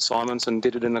when Walt Simonson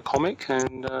did it in the comic,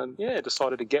 and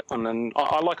decided to get one, and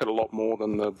I like it a lot more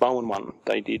than the Bowen one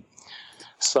they did.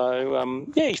 So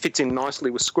he fits in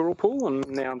nicely with Squirrel Pool, and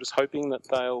now I'm just hoping that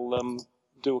they'll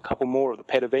do a couple more of the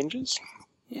Pet Avengers.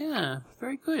 Yeah,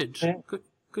 very good. Yeah.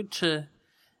 Good to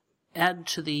add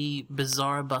to the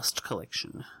Bizarre Bust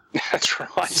collection. That's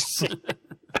right.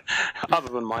 Other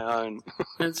than my own.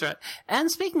 That's right.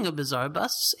 And speaking of Bizarre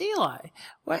Busts, Eli.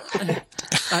 It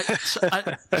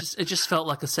just felt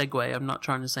like a segue. I'm not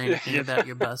trying to say anything about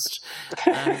your bust.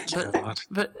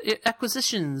 But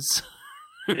acquisitions.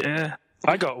 Yeah,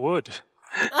 I got wood.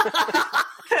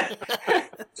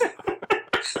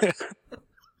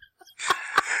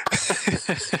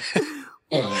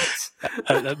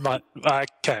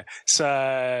 Okay, so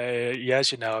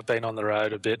as you know, I've been on the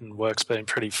road a bit and work's been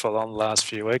pretty full on the last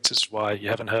few weeks, which is why you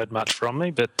haven't heard much from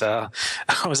me, but I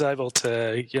was able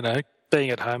to, being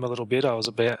at home a little bit, I was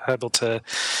able to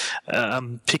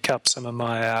pick up some of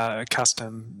my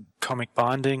custom comic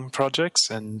binding projects,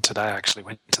 and today I actually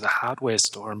went to the hardware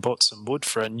store and bought some wood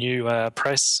for a new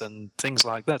press and things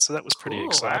like that, so that was pretty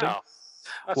exciting. Wow.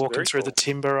 Walking through the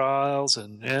timber aisles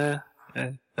and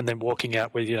and then walking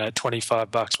out with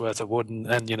 $25 worth of wood and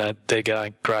they're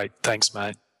going, great, thanks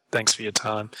mate, thanks for your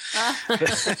time.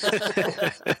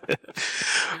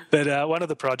 But one of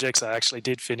the projects I actually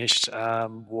did finish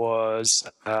was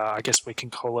I guess we can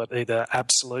call it either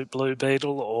Absolute Blue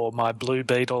Beetle or my Blue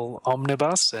Beetle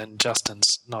Omnibus, and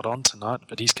Justin's not on tonight,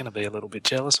 but he's going to be a little bit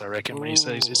jealous, I reckon, when he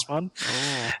sees this one.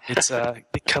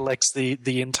 It collects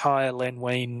the entire Len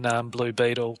Wein Blue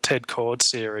Beetle Ted Cord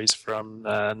series from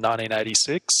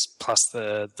 1986, plus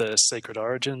the Secret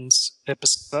Origins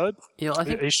episode. Yeah, I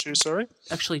think issue. Sorry.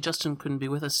 Actually, Justin couldn't be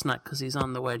with us tonight because he's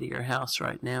on the way to your house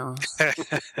right now.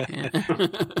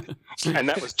 And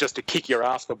that was just to kick your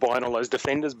ass for buying all those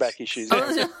Defenders back issues.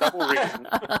 Double reason.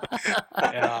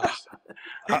 Yeah.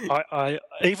 I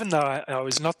even though I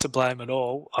was not to blame at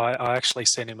all, I actually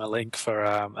sent him a link for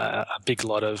a big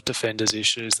lot of Defenders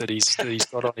issues that he's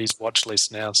got on his watch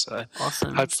list now. So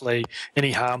awesome. Hopefully,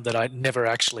 any harm that I never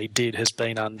actually did has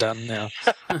been undone now.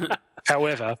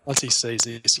 However, once he sees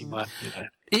this, he might.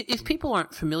 If people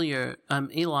aren't familiar,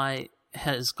 Eli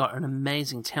has got an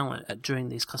amazing talent at doing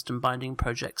these custom binding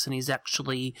projects, and he's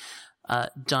actually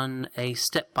done a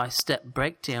step-by-step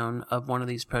breakdown of one of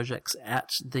these projects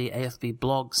at the AFB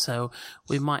blog, so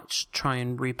we might try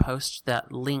and repost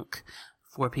that link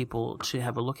for people to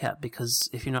have a look at, because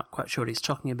if you're not quite sure what he's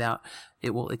talking about, it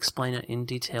will explain it in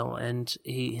detail, and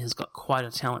he has got quite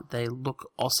a talent. They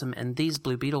look awesome, and these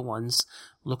Blue Beetle ones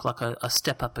look like a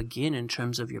step up again in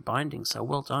terms of your binding, so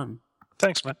well done.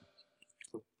 Thanks, mate.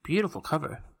 Beautiful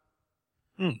cover.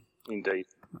 Indeed.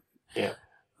 Yeah.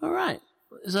 All right.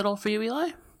 Is that all for you,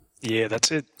 Eli? Yeah,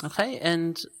 that's it. Okay,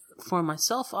 and for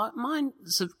myself, mine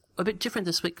is a bit different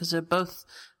this week because they're both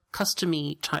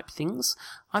custom-y type things.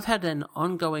 I've had an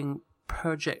ongoing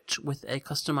project with a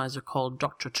customizer called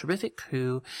Dr. Terrific,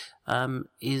 who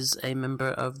is a member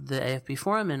of the AFB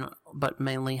forum, but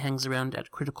mainly hangs around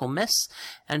at Critical Mess,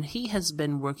 and he has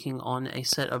been working on a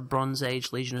set of Bronze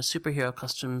Age Legion of Superhero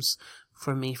customs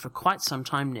for me for quite some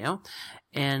time now,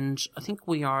 and I think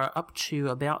we are up to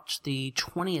about the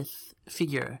 20th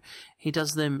figure. He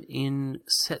does them in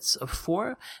sets of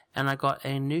 4, and I got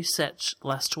a new set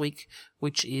last week,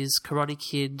 which is Karate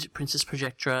Kid, Princess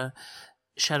Projectra,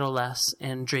 Shadow Lass,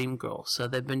 and Dream Girl. So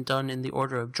they've been done in the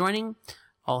order of joining.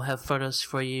 I'll have photos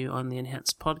for you on the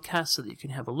Enhanced podcast so that you can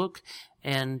have a look,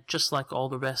 and just like all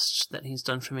the rest that he's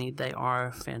done for me, they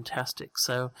are fantastic.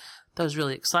 So that was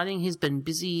really exciting. He's been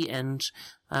busy, and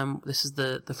this is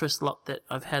the first lot that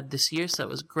I've had this year, so it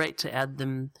was great to add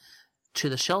them to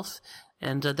the shelf.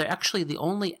 And they're actually the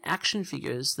only action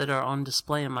figures that are on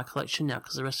display in my collection now,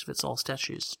 because the rest of it's all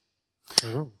statues.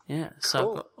 Ooh. Yeah, so Cool.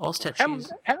 I've got all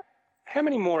statues. How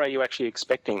many more are you actually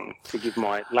expecting, to give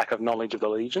my lack of knowledge of the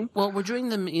Legion? Well, we're doing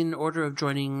them in order of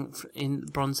joining in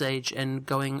Bronze Age and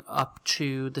going up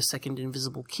to the second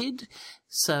Invisible Kid.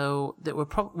 So that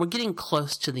we're getting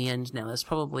close to the end now. There's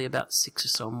probably about 6 or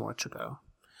so more to go.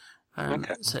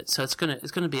 Okay. So it's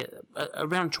gonna be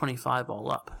around 25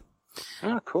 all up.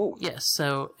 Oh, cool. Yes.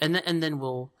 So and then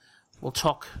we'll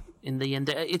talk in the end.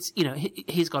 It's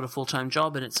he's got a full-time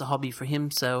job and it's a hobby for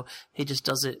him, so he just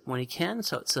does it when he can.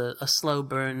 So it's a slow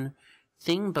burn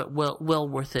thing, but well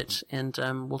worth it. And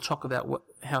we'll talk about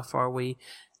how far we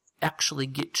actually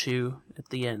get to at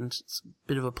the end. It's a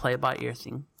bit of a play-by-ear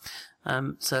thing.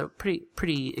 So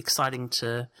pretty exciting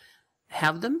to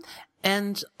have them.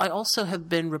 And I also have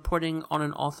been reporting on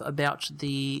and off about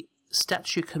the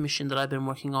statue commission that I've been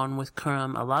working on with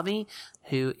Kuram Alavi,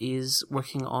 who is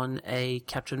working on a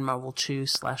Captain Marvel 2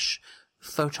 /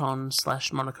 Photon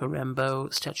 / Monica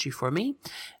Rambeau statue for me.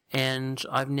 And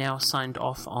I've now signed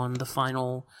off on the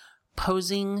final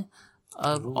posing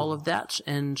of all of that,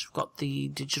 and got the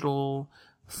digital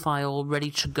file ready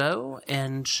to go,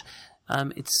 and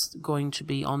it's going to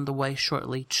be on the way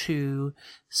shortly to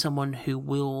someone who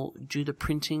will do the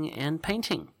printing and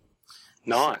painting.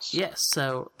 Nice. Yes,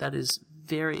 so that is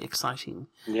very exciting.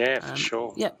 Yeah, for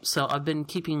sure. Yep, so I've been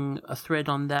keeping a thread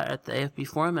on that at the AFB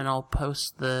forum, and I'll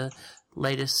post the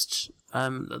latest,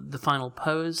 the final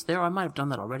pose there. I might have done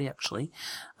that already, actually.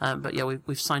 But yeah,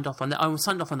 we've signed off on that. I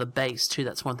signed off on the base, too.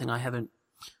 That's one thing I haven't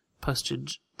posted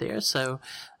there. So,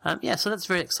 so that's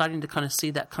very exciting to kind of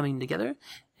see that coming together.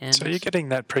 And so you're getting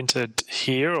that printed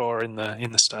here or in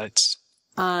the States?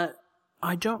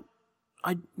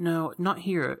 No, not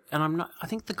here, and I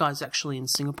think the guy's actually in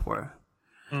Singapore.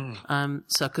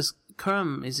 So because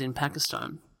Kuram is in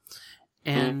Pakistan,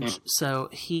 and so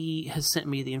he has sent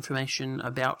me the information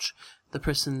about the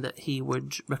person that he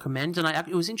would recommend, and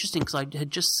it was interesting because I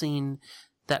had just seen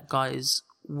that guy's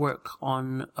work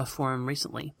on a forum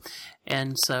recently,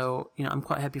 and so I'm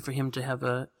quite happy for him to have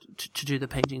to do the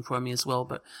painting for me as well.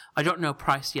 But I don't know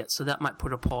price yet, so that might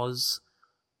put a pause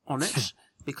on it.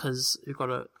 Because we've got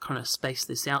to kind of space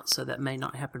this out, so that may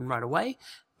not happen right away,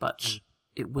 but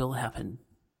it will happen.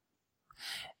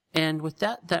 And with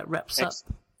that wraps up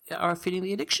our Feeding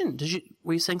the Addiction.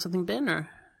 Were you saying something, Ben? Or?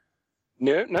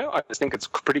 No, I just think it's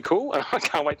pretty cool, and I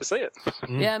can't wait to see it.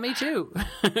 Yeah, me too.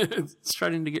 It's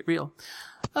starting to get real.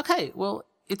 Okay, well,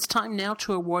 it's time now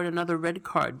to award another red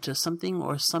card to something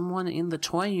or someone in the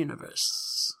toy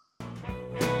universe.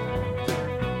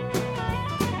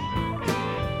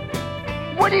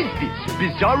 What is this,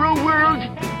 Bizarro World?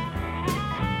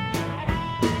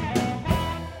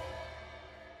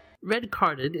 Red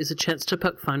Carded is a chance to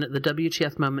poke fun at the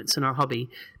WTF moments in our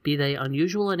hobby, be they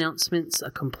unusual announcements,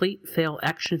 a complete fail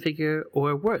action figure,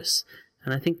 or worse.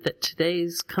 And I think that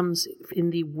today's comes in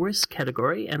the worst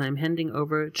category, and I'm handing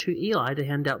over to Eli to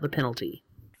hand out the penalty.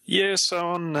 Yeah, so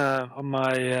on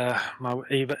my my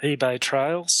eBay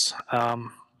trails,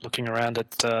 looking around at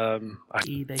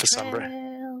eBay for some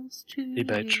trails to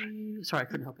you. Sorry, I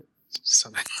couldn't help it.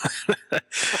 Something.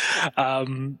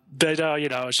 But you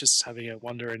know, I was just having a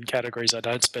wander in categories I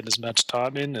don't spend as much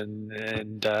time in,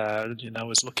 and you know,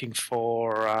 was looking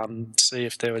for see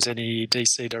if there was any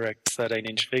DC Direct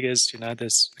 13-inch figures. You know,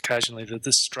 there's occasionally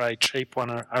the stray cheap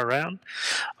one around.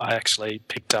 I actually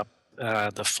picked up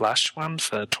the Flash one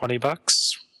for $20.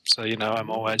 So, you know,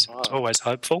 I'm always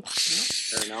hopeful.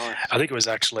 Very nice. I think it was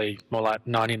actually more like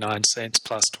 99 cents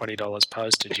plus $20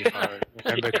 postage, if I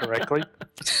remember correctly.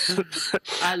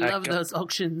 I love those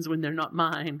auctions when they're not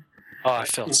mine. Oh, I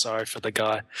felt sorry for the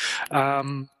guy.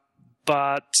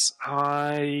 But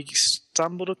I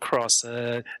stumbled across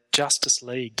a Justice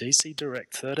League DC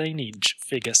Direct 13-inch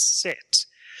figure set.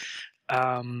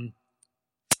 And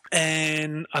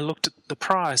I looked at the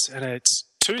price, and it's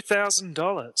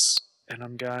 $2,000. And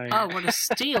I'm going... Oh, what a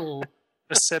steal.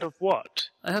 A set of what?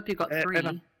 I hope you got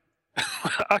 3.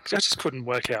 I just couldn't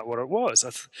work out what it was.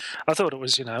 I thought it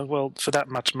was, you know, well, for that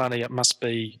much money, it must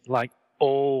be like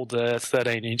all the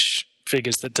 13-inch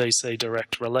figures that DC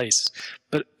Direct release.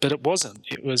 But it wasn't.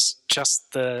 It was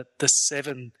just the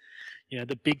 7, you know,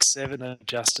 the big 7 of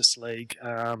Justice League.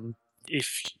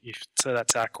 So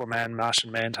that's Aquaman,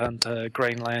 Martian Manhunter,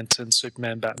 Green Lantern,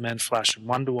 Superman, Batman, Flash, and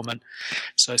Wonder Woman.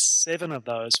 So 7 of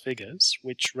those figures,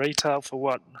 which retail for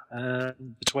what?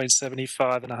 Between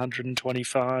 $75 and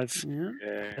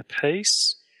 $125 a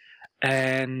piece.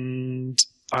 And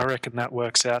I reckon that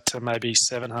works out to maybe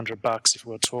 $700 if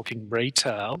we're talking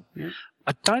retail. Yeah.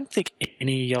 I don't think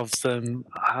any of them,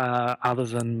 other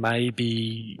than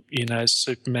maybe, you know,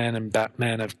 Superman and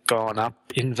Batman, have gone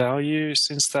up in value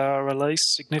since they were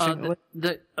released significantly.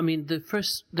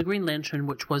 The Green Lantern,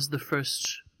 which was the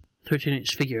first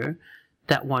 13-inch figure,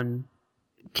 that one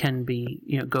can be,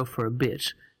 you know, go for a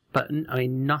bit, but I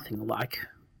mean, nothing like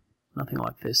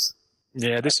this.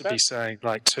 Yeah, this would be saying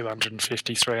like $250,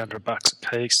 $300 a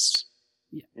piece.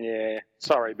 Yeah,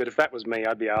 sorry, but if that was me,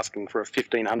 I'd be asking for a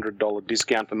 $1,500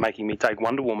 discount for making me take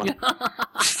Wonder Woman.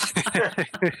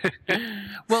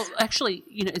 Well, actually,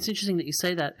 you know, it's interesting that you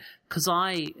say that, because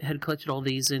I had collected all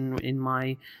these in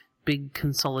my big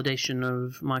consolidation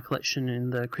of my collection in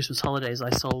the Christmas holidays.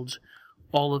 I sold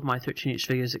all of my 13-inch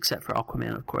figures except for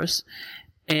Aquaman, of course.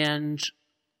 And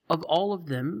of all of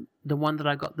them, the one that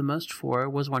I got the most for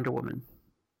was Wonder Woman.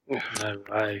 No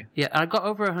way. Yeah, I got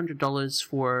over $100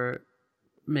 for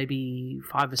maybe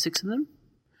 5 or 6 of them,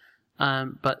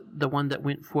 but the one that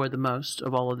went for the most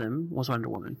of all of them was Wonder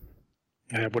Woman.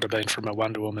 Yeah, it would have been from a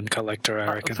Wonder Woman collector,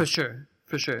 I reckon. For sure.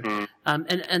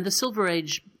 And the Silver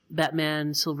Age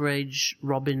Batman, Silver Age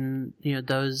Robin, you know,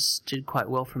 those did quite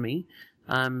well for me,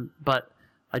 but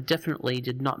I definitely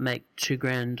did not make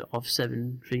 $2,000 off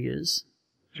 7 figures.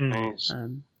 Nice.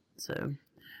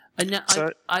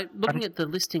 Looking at the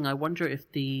listing, I wonder if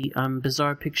the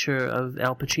bizarre picture of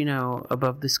Al Pacino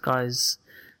above this guy's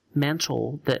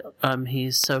mantle that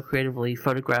he's so creatively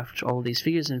photographed all these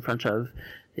figures in front of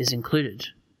is included.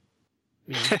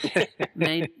 You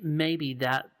know, maybe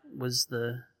that was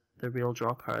the real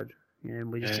draw card, you know,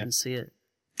 and we just didn't see it.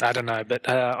 I don't know, but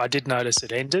I did notice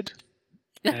it ended.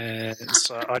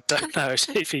 So I don't know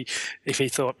if he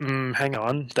thought, hang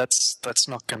on, that's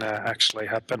not going to actually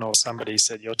happen, or somebody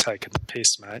said, you're taking the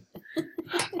piss, mate.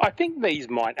 I think these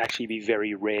might actually be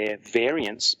very rare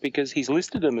variants, because he's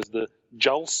listed them as the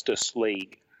Justice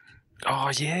League.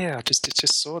 Oh yeah, I just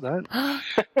saw that.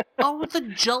 Oh, the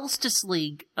Justice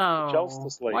League. Oh,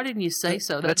 Justice League. Why didn't you say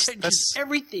so? That changes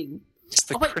everything. It's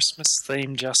the Christmas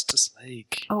themed Justice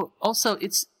League. Oh, also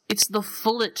it's the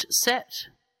Fullet set.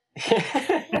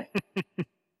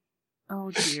 Oh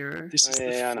dear. This is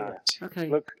I know. Okay.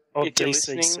 Look, of if you're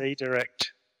DCC listening,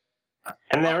 Direct.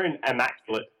 And they're in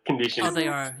immaculate condition. Oh, they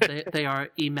are. They are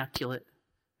immaculate.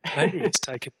 Maybe it's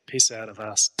taking the piss out of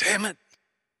us. Damn it.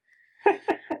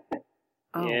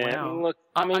 Oh, yeah, wow. Look,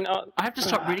 I mean, I have to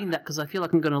stop reading that because I feel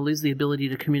like I'm going to lose the ability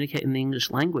to communicate in the English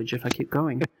language if I keep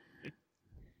going.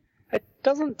 It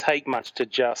doesn't take much to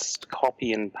just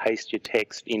copy and paste your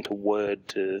text into Word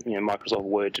Microsoft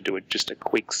Word to do just a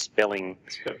quick spelling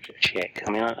check.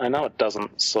 I mean, I know it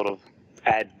doesn't sort of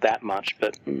add that much,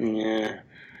 but yeah,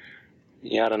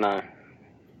 I don't know.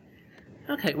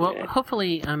 Okay, well,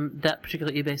 hopefully that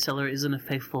particular eBay seller isn't a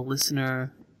faithful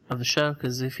listener of the show,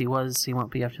 because if he was, he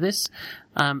won't be after this.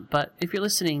 But if you're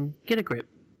listening, get a grip.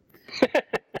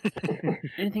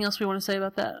 Anything else we want to say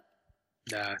about that?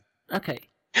 No. Okay.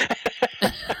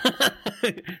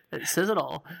 It says it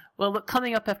all. Well, look,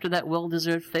 coming up after that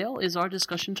well-deserved fail is our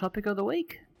discussion topic of the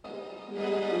week.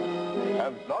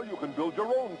 And now you can build your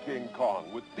own King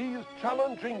Kong with these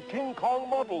challenging King Kong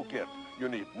model kits. You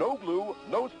need no glue,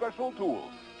 no special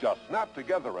tools. Just snap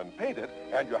together and paint it,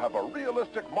 and you have a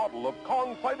realistic model of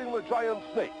Kong fighting the giant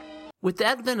snake. With the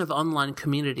advent of online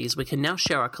communities, we can now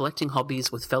share our collecting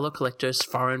hobbies with fellow collectors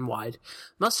far and wide.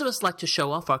 Most of us like to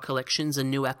show off our collections and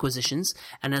new acquisitions,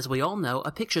 and as we all know,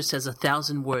 a picture says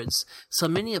 1,000 words, so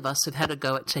many of us have had a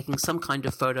go at taking some kind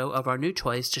of photo of our new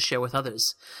toys to share with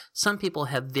others. Some people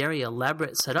have very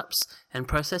elaborate setups and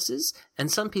processes,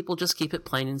 and some people just keep it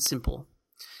plain and simple.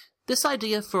 This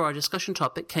idea for our discussion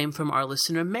topic came from our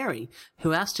listener Mary,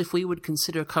 who asked if we would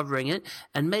consider covering it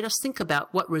and made us think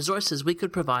about what resources we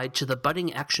could provide to the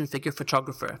budding action figure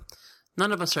photographer.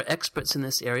 None of us are experts in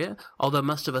this area, although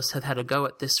most of us have had a go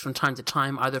at this from time to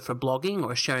time either for blogging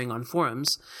or sharing on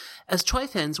forums. As toy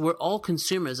fans, we're all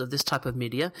consumers of this type of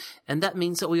media, and that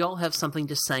means that we all have something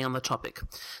to say on the topic.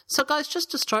 So guys,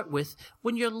 just to start with,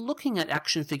 when you're looking at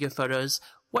action figure photos,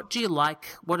 what do you like?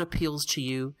 What appeals to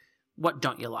you? What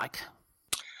don't you like?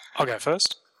 I'll go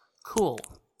first. Cool.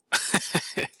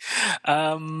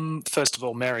 First of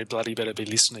all, Mary bloody better be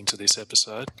listening to this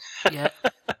episode. Yeah,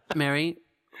 Mary,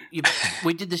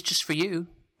 we did this just for you.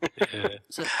 Yeah.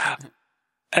 So,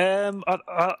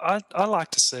 I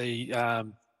like to see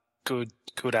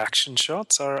good action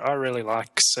shots. I really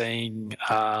like seeing.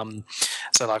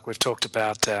 So, like we've talked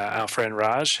about, our friend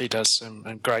Raj, he does some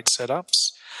great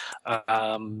setups.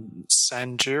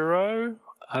 Sanjuro.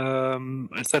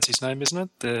 That's his name, isn't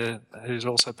it? Who's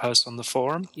also posts on the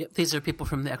forum. Yep, these are people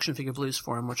from the Action Figure Blues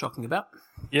forum we're talking about.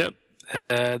 Yep.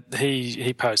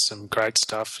 He posts some great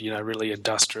stuff, really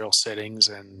industrial settings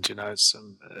and,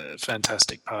 some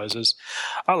fantastic poses.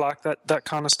 I like that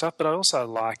kind of stuff, but I also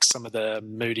like some of the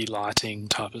moody lighting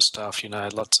type of stuff,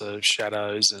 lots of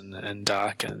shadows and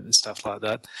dark and stuff like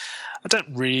that. I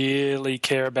don't really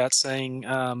care about seeing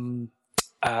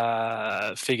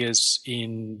figures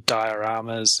in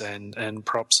dioramas and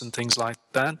props and things like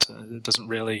that. It doesn't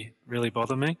really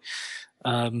bother me.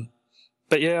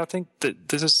 But yeah, I think that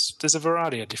there's a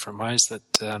variety of different ways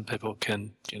that people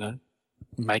can,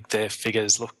 make their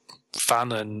figures look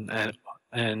fun and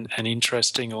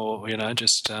interesting, or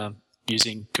just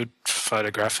using good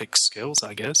photographic skills.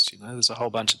 I guess there's a whole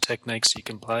bunch of techniques you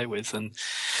can play with, and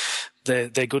they're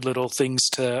good little things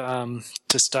to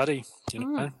study.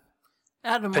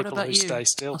 Adam, people what about who you? Stay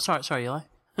still. Oh, sorry, Eli.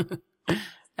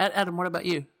 Adam, what about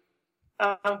you?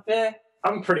 Yeah,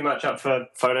 I'm pretty much up for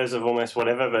photos of almost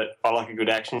whatever, but I like a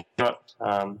good action shot.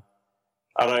 I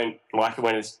don't like it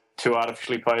when it's too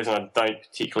artificially posed, and I don't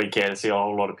particularly care to see a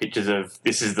whole lot of pictures of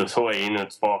this is the toy in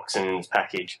its box and in its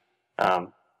package.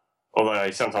 Although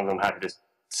sometimes I'm happy to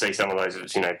see some of those,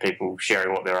 people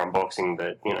sharing what they're unboxing,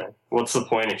 but, what's the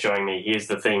point of showing me here's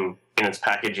the thing in its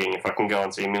packaging if I can go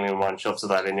and see 1,000,001 shots of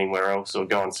that anywhere else, or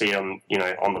go and see them,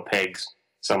 on the pegs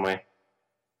somewhere.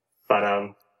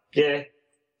 But, yeah,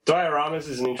 dioramas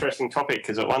is an interesting topic,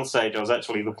 because at one stage I was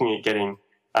actually looking at getting,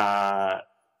 I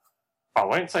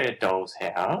won't say a doll's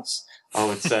house, I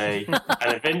would say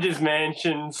an Avengers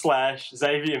Mansion /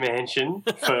 Xavier Mansion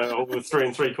for all the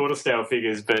 3 3/4 scale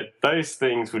figures, but those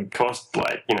things would cost,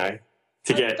 to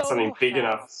get something big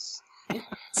enough.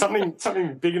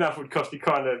 Something big enough would cost you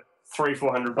kind of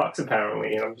 $300-400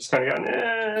 apparently, and I'm just kind of going,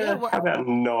 how about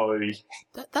no?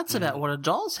 That's about what a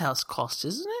doll's house costs,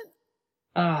 isn't it?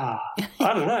 I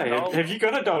don't know. Have you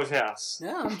got a doll's house?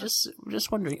 Yeah, I'm just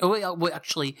wondering. Oh, well,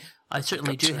 actually, I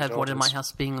certainly do have one in my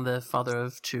house, being the father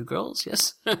of 2 girls.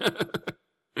 Yes.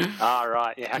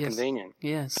 Right. Yeah, how Yes. convenient.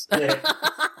 Yes. Yeah.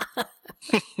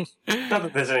 Not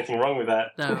that there's anything wrong with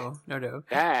that. No.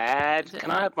 Dad,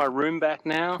 can I have my room back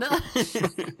now?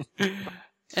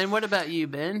 And what about you,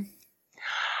 Ben?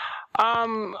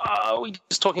 Are we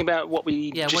just talking about what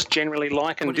we generally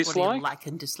like and dislike? What do you like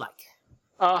and dislike?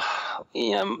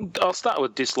 I'll start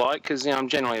with dislike, because I'm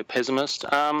generally a pessimist.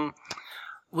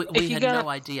 We had no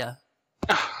idea.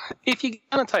 If you're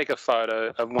going to take a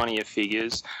photo of one of your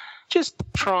figures, just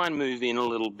try and move in a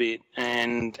little bit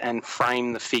and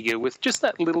frame the figure with just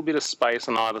that little bit of space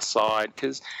on either side,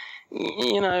 because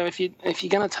if you're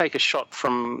going to take a shot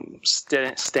from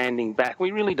standing back,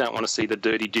 we really don't want to see the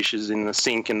dirty dishes in the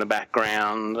sink in the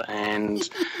background and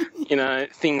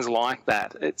things like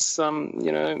that. It's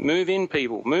move in,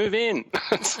 people, move in.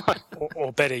 It's like,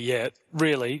 or better yet,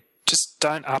 really just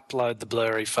don't upload the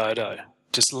blurry photo.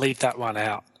 Just leave that one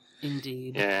out.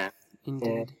 Indeed. Yeah.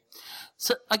 Indeed. Yeah.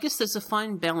 So I guess there's a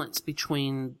fine balance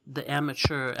between the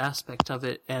amateur aspect of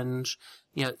it and,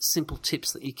 simple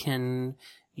tips that you can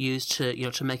use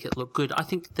to make it look good. I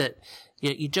think that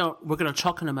we're going to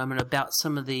talk in a moment about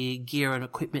some of the gear and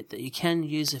equipment that you can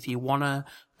use if you want to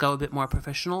go a bit more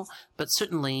professional, but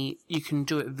certainly you can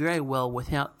do it very well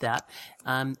without that.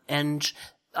 And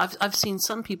I've seen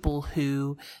some people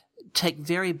who take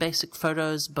very basic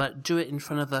photos but do it in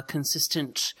front of a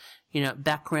consistent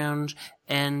background,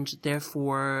 and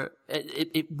therefore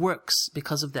it works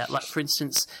because of that. Like, for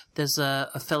instance, there's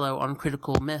a fellow on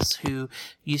Critical Mess who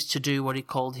used to do what he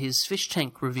called his fish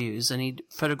tank reviews, and he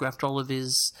photographed all of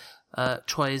his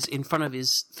toys in front of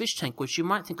his fish tank, which you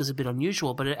might think is a bit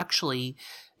unusual, but it actually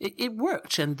it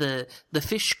worked, and the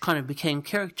fish kind of became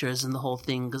characters in the whole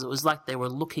thing, because it was like they were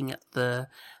looking at the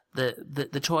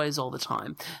toys all the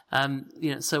time.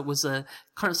 So it was a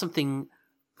kind of something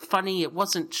funny. It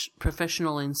wasn't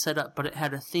professional in setup, but it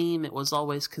had a theme. It was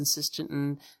always consistent,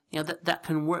 and that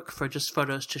can work for just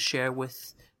photos to share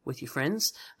with your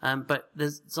friends. But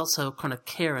there's also kind of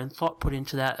care and thought put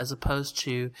into that, as opposed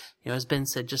to, as Ben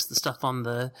said, just the stuff on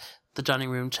the dining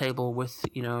room table with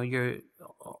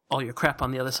all your crap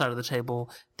on the other side of the table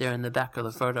there in the back of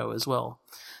the photo as well.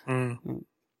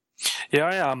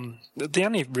 Yeah, the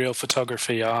only real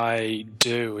photography I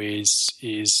do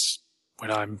is when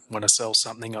I want to sell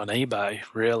something on eBay,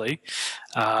 really,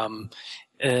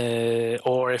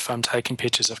 or if I'm taking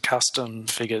pictures of custom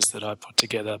figures that I put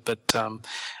together. But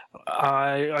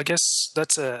I guess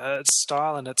that's a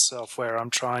style in itself, where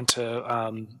I'm trying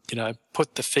to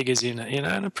put the figures in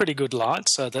a pretty good light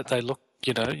so that they look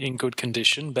in good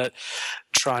condition, but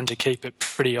trying to keep it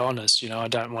pretty honest. I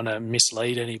don't want to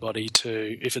mislead anybody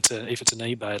if it's an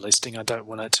eBay listing. I don't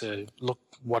want it to look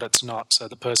what it's not, so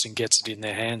the person gets it in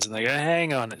their hands and they go,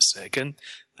 hang on a second,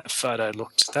 that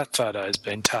photo has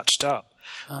been touched up.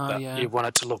 But you want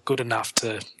it to look good enough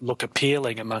to look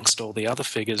appealing amongst all the other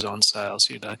figures on sales.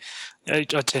 I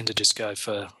tend to just go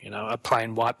for a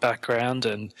plain white background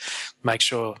and make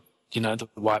sure the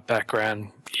white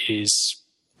background is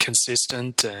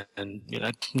consistent, and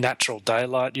natural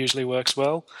daylight usually works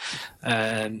well,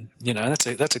 and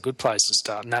that's a good place to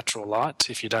start. Natural light,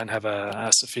 if you don't have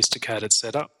a sophisticated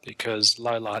setup, because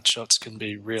low light shots can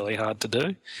be really hard to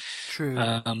do. True.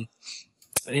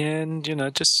 And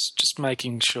just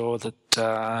making sure that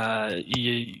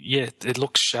it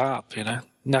looks sharp.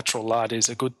 Natural light is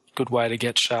a good way to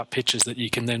get sharp pictures that you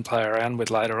can then play around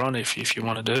with later on if you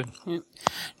want to do. Yeah.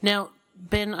 Now,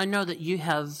 Ben, I know that you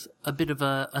have a bit of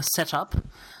a setup,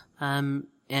 and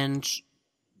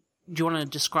do you want to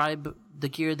describe the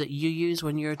gear that you use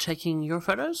when you're taking your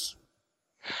photos?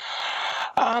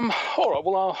 All right.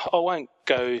 Well, I won't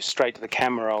go straight to the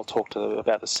camera. I'll talk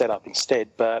about the setup instead.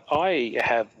 But I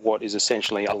have what is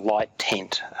essentially a light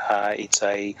tent. It's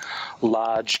a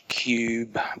large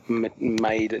cube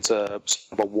made. It's a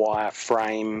sort of a wire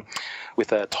frame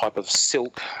with a type of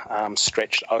silk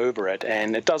stretched over it,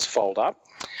 and it does fold up.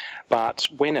 But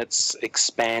when it's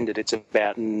expanded, it's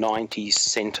about 90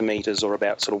 centimetres or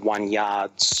about sort of 1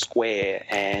 yard square,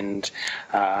 and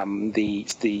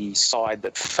the side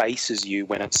that faces you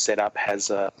when it's set up has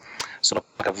a sort of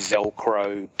like a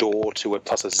Velcro door to it,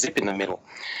 plus a zip in the middle.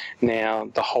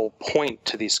 Now, the whole point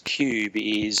to this cube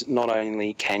is not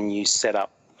only can you set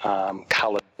up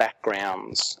coloured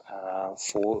backgrounds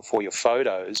for your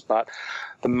photos, but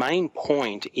the main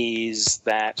point is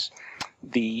that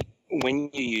when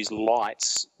you use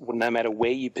lights, no matter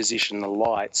where you position the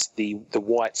lights, the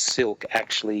white silk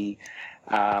actually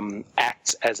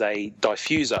acts as a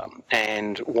diffuser,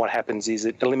 and what happens is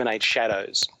it eliminates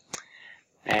shadows.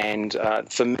 And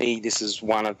for me, this is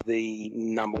one of the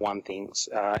number one things.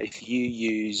 If you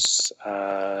use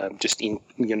just in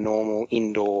your normal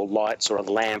indoor lights or a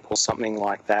lamp or something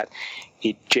like that,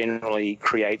 it generally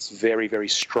creates very, very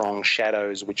strong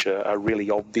shadows, which are really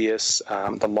obvious.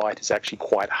 The light is actually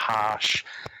quite harsh.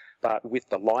 But with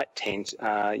the light tent,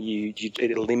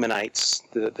 it eliminates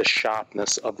the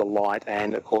sharpness of the light,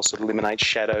 and, of course, it eliminates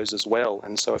shadows as well.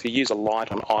 And so if you use a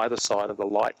light on either side of the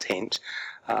light tent,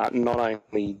 not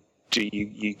only do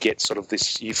you get sort of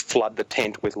this, you flood the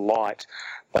tent with light,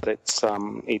 but it's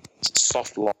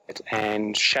soft light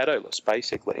and shadowless,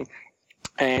 basically.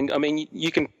 And, I mean,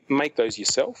 you can make those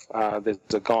yourself. There's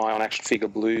a guy on Action Figure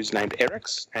Blues named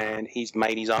Eric's, and he's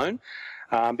made his own.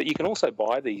 But you can also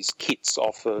buy these kits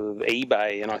off of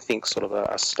eBay, and I think sort of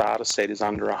a starter set is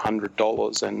under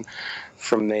 $100, and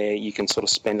from there you can sort of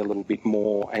spend a little bit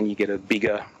more and you get a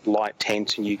bigger light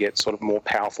tent and you get sort of more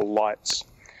powerful lights.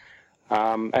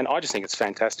 And I just think it's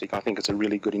fantastic. I think it's a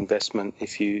really good investment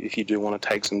if you do want to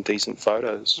take some decent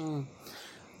photos.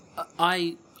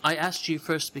 I asked you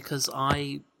first because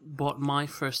I bought my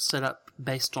first setup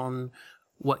based on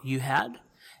what you had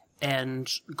and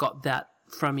got that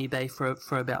from eBay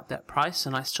for about that price,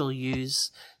 and I still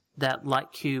use that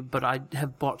Light Cube, but I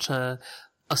have bought a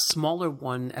smaller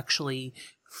one actually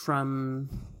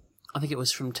from, I think it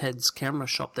was from Ted's camera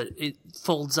shop, that it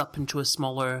folds up into a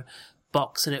smaller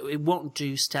box, and it won't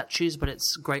do statues, but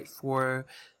it's great for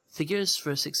figures,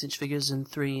 for 6-inch figures and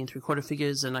 3 3/4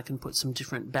 figures, and I can put some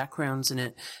different backgrounds in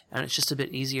it, and it's just a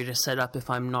bit easier to set up if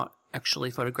I'm not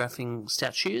actually photographing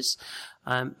statues.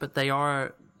 But they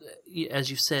are, as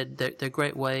you've said, they're a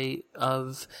great way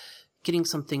of getting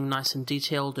something nice and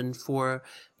detailed. And for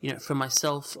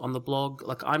myself on the blog,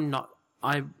 like I'm not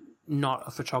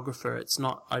a photographer. It's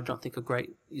not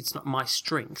my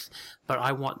strength, but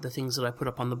I want the things that I put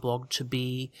up on the blog to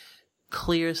be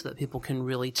clear so that people can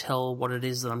really tell what it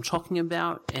is that I'm talking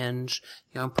about, and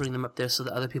I'm putting them up there so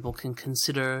that other people can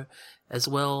consider as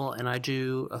well. And I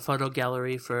do a photo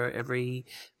gallery for every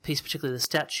piece, particularly the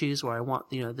statues, where I want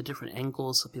the different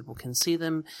angles so people can see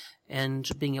them,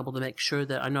 and being able to make sure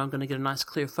that I know I'm going to get a nice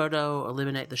clear photo,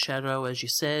 eliminate the shadow as you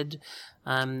said,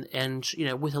 and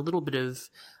with a little bit of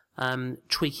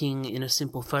tweaking in a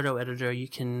simple photo editor, you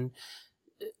can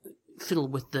fiddle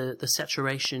with the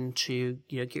saturation to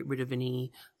get rid of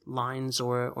any lines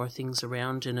or things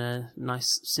around in a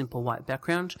nice simple white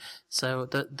background. So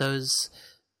those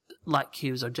light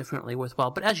cubes are definitely worthwhile.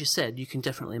 But as you said, you can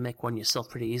definitely make one yourself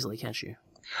pretty easily, can't you?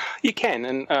 You can,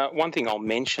 and one thing I'll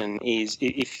mention is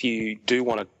if you do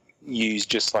want to use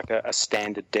just like a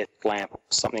standard depth lamp or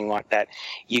something like that,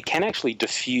 you can actually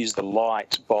diffuse the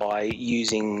light by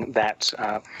using that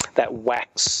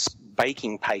wax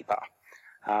baking paper.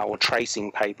 Or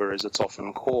tracing paper, as it's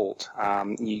often called.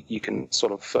 You can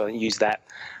sort of use that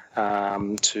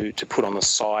to put on the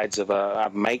sides of a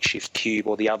makeshift cube,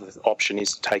 or the other option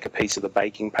is to take a piece of the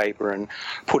baking paper and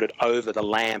put it over the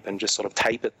lamp and just sort of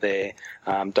tape it there.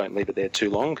 Don't leave it there too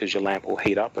long because your lamp will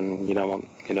heat up and you don't want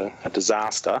a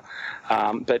disaster.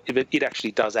 But it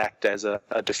actually does act as a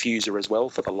diffuser as well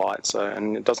for the light,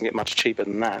 and it doesn't get much cheaper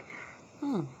than that.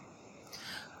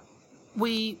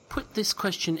 We put this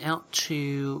question out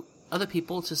to other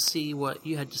people to see what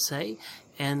you had to say,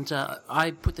 and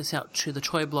I put this out to the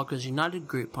Toy Bloggers United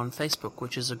group on Facebook,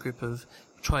 which is a group of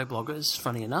toy bloggers,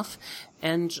 funny enough,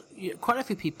 and quite a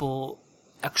few people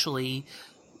actually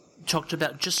talked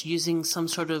about just using some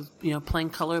sort of plain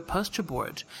color poster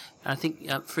board. And I think,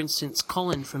 for instance,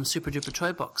 Colin from Super Duper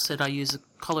Toy Box said I use a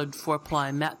colored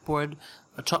 4-ply matte board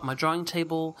atop my drawing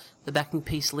table, the backing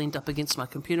piece leaned up against my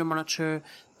computer monitor.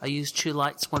 I use 2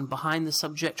 lights, one behind the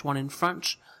subject, one in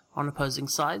front, on opposing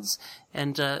sides.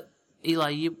 And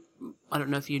Eli, I don't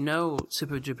know if you know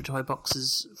Super Duper Toy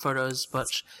Box's photos, but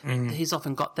he's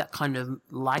often got that kind of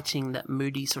lighting, that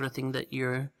moody sort of thing that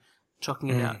you're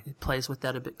talking about. He plays with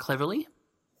that a bit cleverly.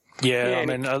 Yeah, I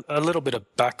mean, a little bit of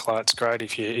backlight's great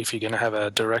if you're going to have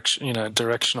a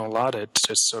directional light. It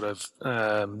just sort of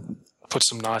put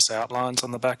some nice outlines on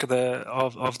the back of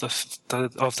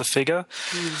the figure.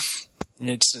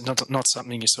 It's not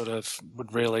something you sort of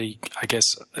would really, I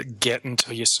guess, get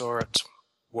until you saw it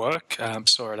work,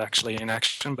 saw it actually in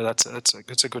action. But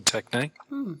it's a good technique.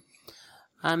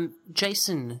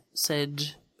 Jason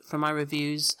said for my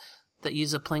reviews that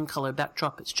use a plain color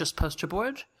backdrop, it's just poster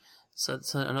board. So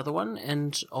that's another one.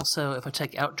 And also, if I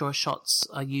take outdoor shots,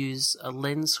 I use a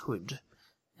lens hood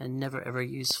and never ever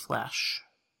use flash.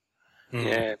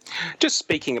 Yeah. Just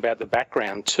speaking about the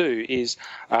background too, is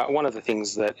one of the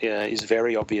things that is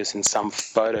very obvious in some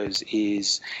photos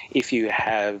is if you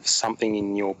have something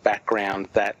in your background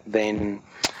that then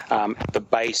at the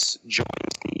base joins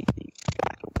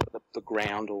the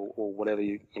ground or whatever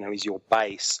is your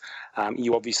base,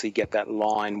 you obviously get that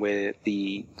line where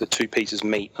the 2 pieces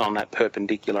meet on that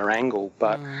perpendicular angle.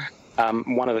 But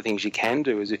one of the things you can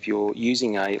do is if you're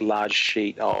using a large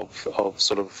sheet of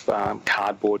sort of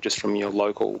cardboard just from your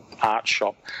local art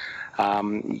shop,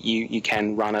 you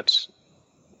can run it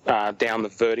down the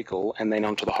vertical and then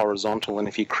onto the horizontal. And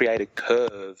if you create a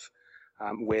curve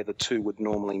where the 2 would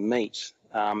normally meet,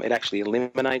 it actually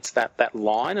eliminates that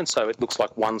line, and so it looks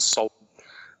like one solid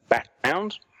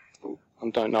background. I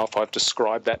don't know if I've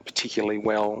described that particularly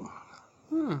well.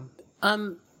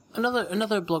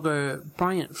 Another blogger,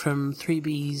 Bryant from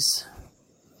 3B's,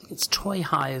 I think it's Toy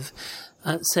Hive,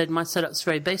 said my setup's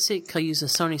very basic. I use a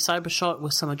Sony CyberShot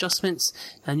with some adjustments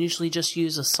and usually just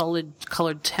use a solid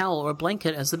colored towel or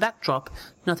blanket as the backdrop.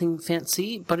 Nothing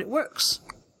fancy, but it works.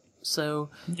 So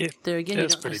Yeah, there again,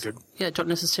 that's pretty good. Yeah, don't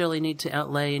necessarily need to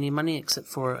outlay any money except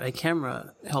for a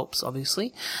camera helps,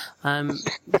 obviously.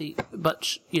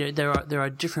 But there are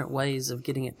different ways of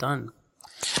getting it done.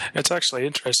 It's actually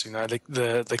interesting though.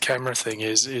 The camera thing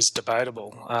is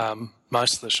debatable.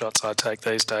 Most of the shots I take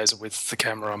these days are with the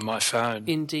camera on my phone.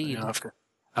 Indeed.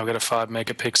 I've got a 5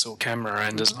 megapixel camera,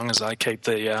 and as long as I keep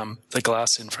the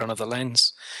glass in front of the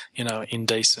lens, in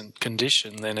decent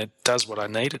condition, then it does what I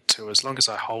need it to, as long as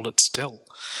I hold it still.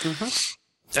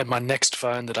 Mm-hmm. And my next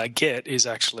phone that I get is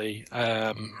actually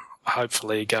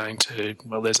hopefully going to.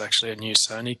 Well, there's actually a new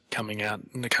Sony coming out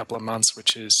in a couple of months,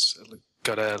 which is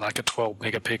got a 12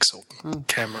 megapixel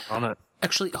camera on it.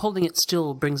 Actually, holding it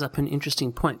still brings up an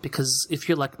interesting point, because if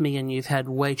you're like me and you've had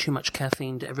way too much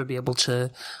caffeine to ever be able to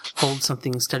hold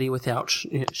something steady without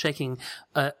shaking,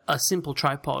 a simple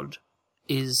tripod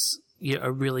is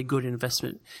a really good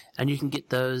investment, and you can get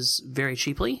those very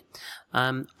cheaply.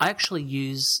 I actually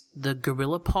use the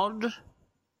GorillaPod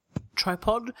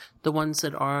tripod, the ones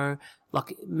that are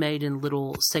like made in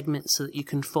little segments so that you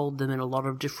can fold them in a lot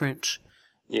of different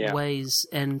ways,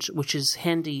 and which is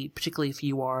handy, particularly if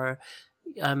you are.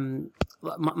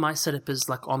 My setup is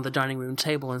like on the dining room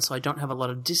table, and so I don't have a lot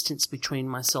of distance between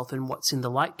myself and what's in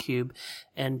the light cube,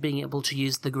 and being able to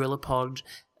use the GorillaPod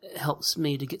helps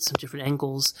me to get some different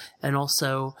angles, and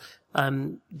also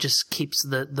just keeps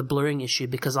the blurring issue,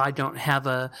 because I don't have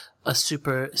a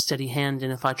super steady hand,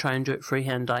 and if I try and do it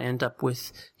freehand, I end up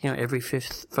with every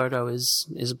fifth photo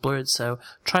is blurred. So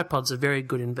tripod's a very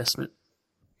good investment.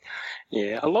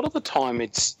 Yeah, a lot of the time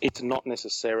it's not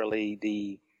necessarily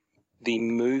the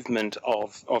movement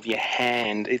of your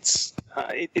hand. It's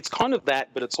kind of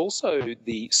that, but it's also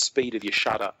the speed of your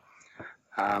shutter.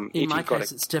 In my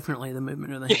case, it's definitely the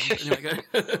movement of the hand. Anyway,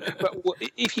 go. But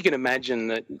if you can imagine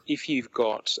that if you've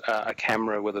got a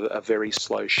camera with a very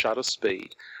slow shutter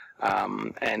speed,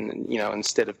 and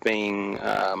instead of being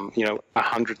a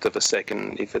hundredth of a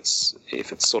second, if it's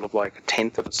sort of like a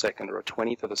tenth of a second or a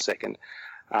 20th of a second,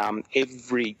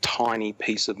 every tiny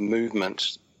piece of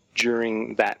movement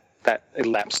during that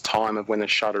elapsed time of when the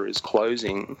shutter is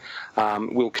closing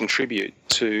will contribute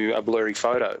to a blurry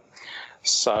photo.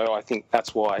 So I think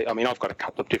that's why. I mean, I've got a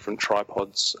couple of different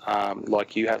tripods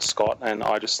like you have, Scott, and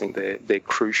I just think they're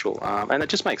crucial, and it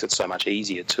just makes it so much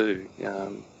easier too.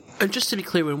 And just to be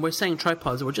clear, when we're saying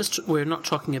tripods, we're not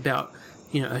talking about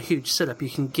a huge setup. You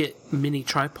can get mini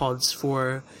tripods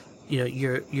for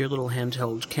your little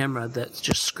handheld camera that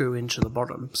just screw into the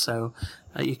bottom. So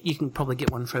you can probably get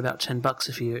one for about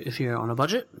 $10 if you're on a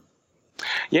budget.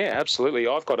 Yeah, absolutely.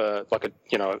 I've got a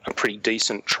pretty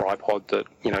decent tripod that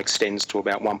extends to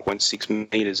about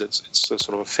 1.6 meters. It's a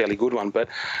sort of a fairly good one. But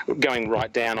going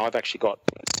right down, I've actually got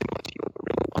similar to your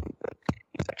Gorilla one, but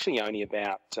it's actually only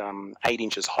about 8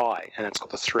 inches high, and it's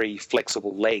got the 3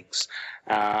 flexible legs.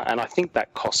 And I think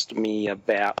that cost me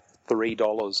about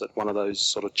 $3 at one of those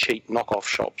sort of cheap knockoff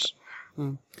shops.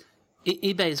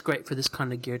 eBay is great for this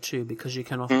kind of gear too, because you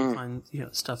can often find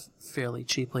stuff fairly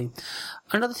cheaply.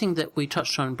 Another thing that we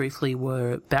touched on briefly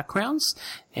were backgrounds,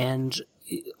 and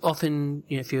often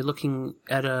if you're looking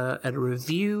at a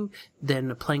review, then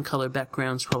a plain color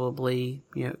background's probably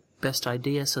best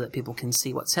idea, so that people can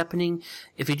see what's happening.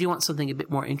 If you do want something a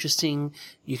bit more interesting,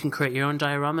 you can create your own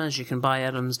dioramas. You can buy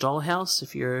Adam's Dollhouse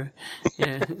if you're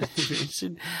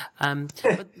interested.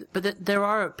 But there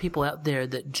are people out there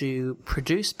that do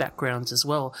produce backgrounds as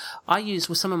well. I use,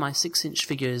 with some of my 6-inch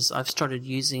figures, I've started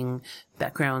using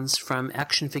backgrounds from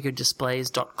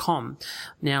actionfiguredisplays.com.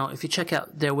 Now, if you check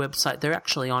out their website, they're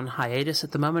actually on hiatus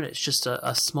at the moment. It's just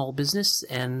a small business,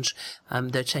 and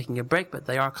they're taking a break, but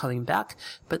they are coming back.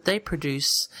 But they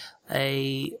produce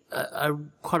a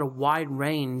quite a wide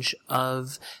range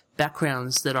of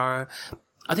backgrounds that are,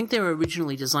 I think they were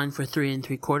originally designed for 3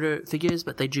 3/4 figures,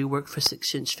 but they do work for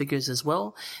 6-inch figures as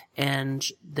well. And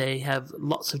they have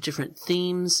lots of different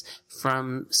themes,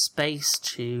 from space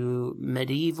to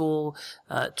medieval,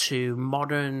 to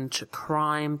modern to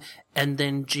crime, and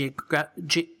then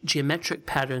geometric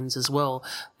patterns as well,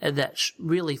 that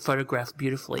really photograph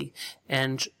beautifully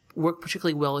and work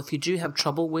particularly well if you do have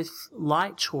trouble with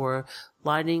light or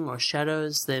lighting or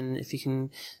shadows. Then if you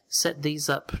can set these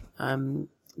up,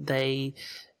 they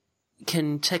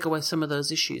can take away some of those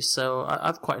issues. So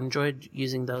I've quite enjoyed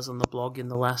using those on the blog in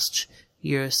the last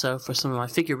year or so for some of my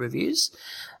figure reviews.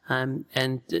 And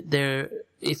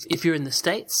if you're in the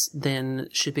States, then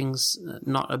shipping's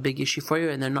not a big issue for you,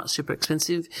 and they're not super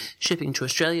expensive. Shipping to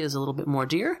Australia is a little bit more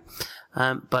dear.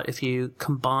 But if you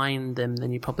combine them,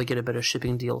 then you probably get a better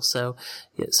shipping deal. So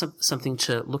yeah, something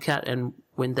to look at, and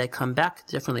when they come back,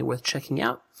 definitely worth checking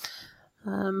out.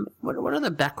 What other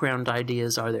background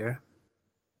ideas are there?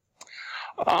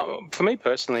 For me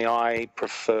personally, I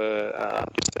prefer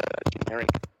just a generic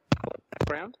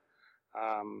background.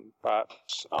 But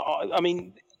I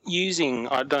mean,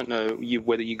 I don't know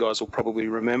whether you guys will probably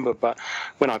remember, but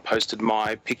when I posted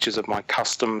my pictures of my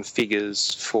custom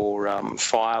figures for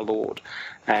Firelord,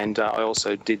 and I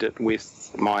also did it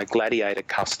with my Gladiator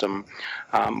custom,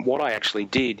 what I actually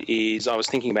did is I was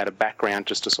thinking about a background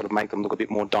just to sort of make them look a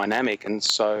bit more dynamic. And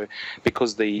so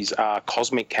because these are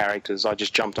cosmic characters, I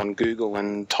just jumped on Google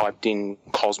and typed in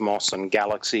cosmos and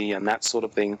galaxy and that sort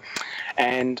of thing.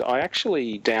 And I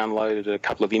actually downloaded a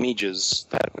couple of images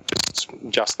that were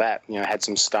just that, had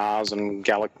some stars and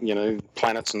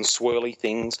planets and swirly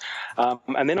things.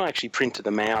 And then I actually printed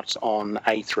them out on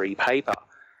A3 paper.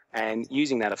 And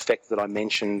using that effect that I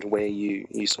mentioned where you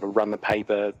sort of run the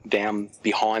paper down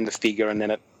behind the figure and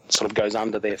then it sort of goes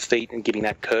under their feet and giving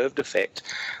that curved effect,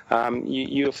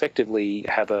 you effectively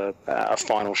have a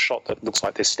final shot that looks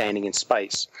like they're standing in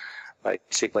space,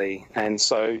 basically. And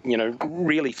so,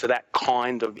 really for that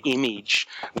kind of image,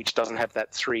 which doesn't have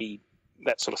that sort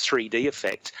of 3D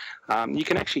effect, you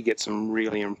can actually get some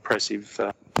really impressive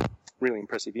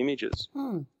images.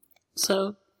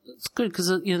 So it's good because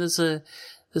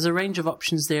there's a range of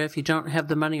options there if you don't have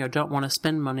the money or don't want to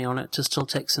spend money on it to still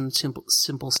take some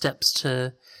simple steps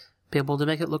to be able to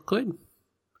make it look good.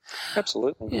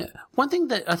 Absolutely. Yeah. One thing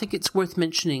that I think it's worth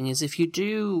mentioning is if you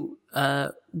do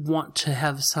want to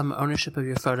have some ownership of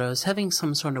your photos, having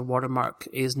some sort of watermark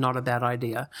is not a bad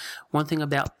idea. One thing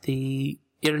about the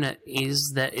internet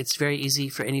is that it's very easy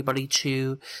for anybody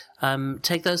to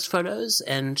take those photos,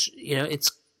 and it's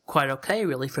quite okay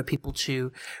really for people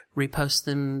to repost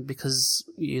them because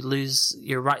you lose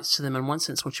your rights to them in one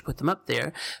sense once you put them up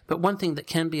there. But one thing that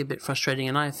can be a bit frustrating,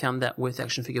 and I have found that with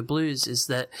Action Figure Blues, is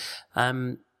that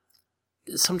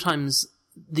sometimes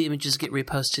the images get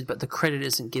reposted but the credit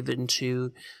isn't given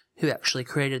to who actually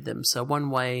created them. So one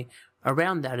way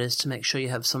around that is to make sure you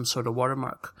have some sort of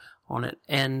watermark on it.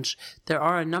 And there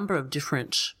are a number of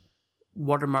different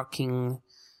watermarking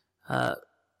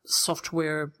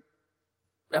software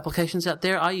applications out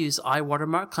there. I use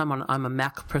iWatermark. I'm a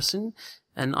Mac person,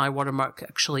 and iWatermark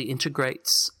actually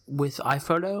integrates with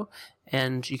iPhoto,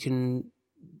 and you can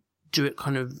do it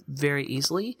kind of very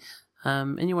easily.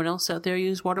 Anyone else out there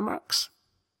use watermarks?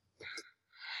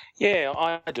 Yeah,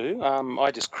 I do.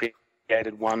 I just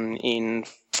created one in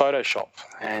Photoshop,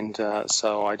 and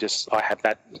so I have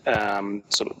that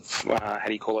sort of how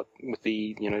do you call it, with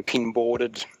the pin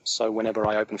boarded. So whenever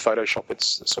I open Photoshop,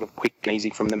 it's sort of quick and easy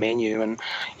from the menu, and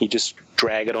you just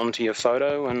drag it onto your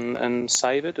photo and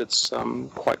save it. It's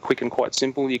quite quick and quite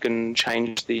simple. You can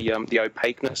change the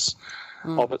opaqueness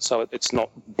of it, so it's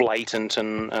not blatant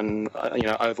and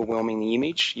overwhelming the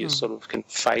image. You sort of can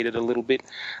fade it a little bit,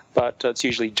 but it's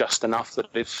usually just enough that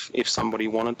if somebody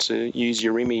wanted to use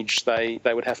your image, they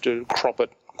would have to crop it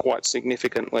quite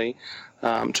significantly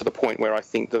to the point where I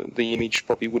think that the image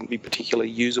probably wouldn't be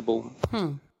particularly usable.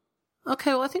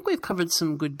 Okay, well, I think we've covered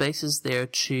some good bases there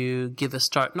to give a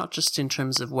start, not just in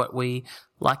terms of what we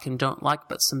like and don't like,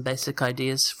 but some basic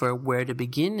ideas for where to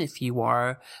begin if you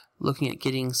are looking at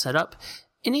getting set up.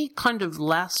 Any kind of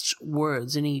last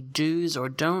words, any do's or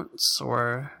don'ts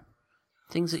or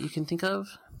things that you can think of?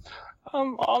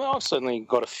 I've certainly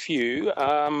got a few.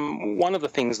 One of the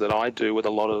things that I do with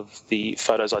a lot of the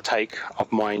photos I take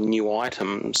of my new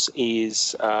items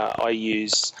is I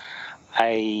use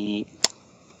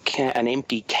an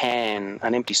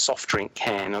empty soft drink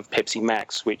can of Pepsi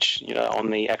Max, which on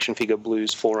the Action Figure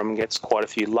Blues forum gets quite a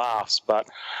few laughs, but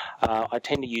I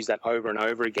tend to use that over and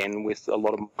over again with a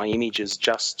lot of my images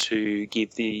just to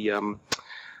give the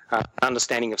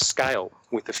understanding of scale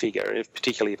with the figure,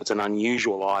 particularly if it's an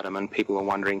unusual item and people are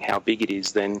wondering how big it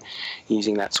is, then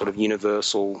using that sort of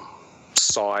universal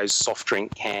size soft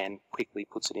drink can quickly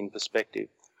puts it in perspective.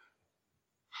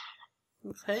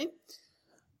 Okay.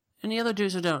 Any other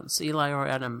do's or don'ts, Eli or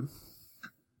Adam?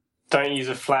 Don't use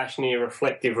a flash near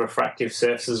reflective, refractive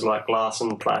surfaces like glass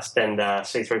and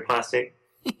see-through plastic.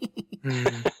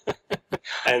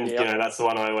 And, that's the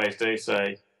one I always do,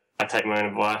 so I take my own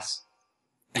advice.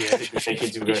 Yeah.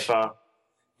 Kids will go far.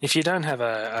 If you don't have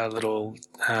a little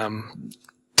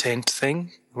tent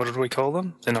thing, what did we call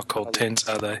them? They're not called tents,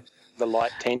 are they? The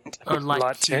light tent. Or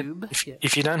light cube.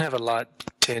 If you don't have a light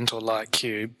tent or light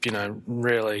cube,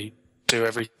 really do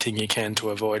everything you can to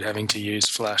avoid having to use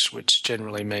flash, which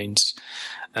generally means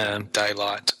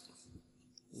daylight.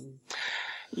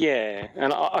 Yeah,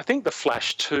 and I think the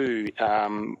flash too.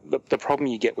 The problem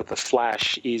you get with the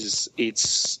flash is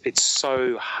it's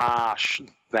so harsh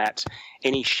that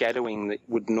any shadowing that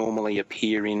would normally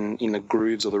appear in the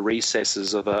grooves or the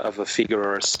recesses of a figure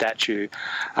or a statue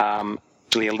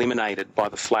actually eliminated by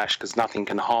the flash, because nothing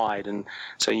can hide, and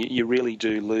so you really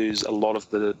do lose a lot of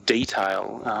the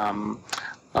detail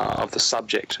of the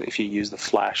subject if you use the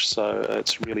flash. So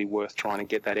it's really worth trying to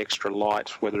get that extra light,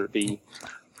 whether it be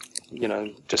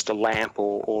just a lamp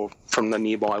or from the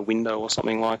nearby window or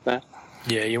something like that.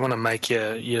 Yeah, you want to make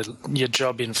your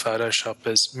job in Photoshop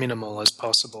as minimal as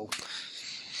possible.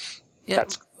 Yeah.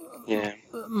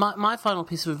 My final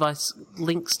piece of advice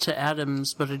links to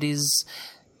Adam's, but it is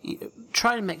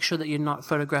try to make sure that you're not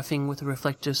photographing with a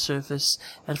reflective surface,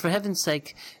 and for heaven's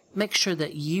sake, make sure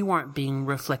that you aren't being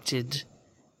reflected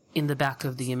in the back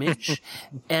of the image.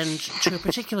 And to a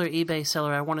particular eBay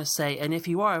seller, I want to say, and if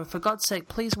you are, for God's sake,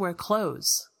 please wear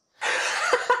clothes.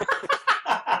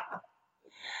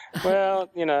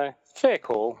 Well, fair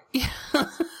call.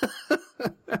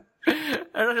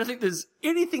 I don't think there's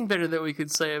anything better that we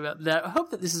could say about that. I hope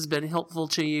that this has been helpful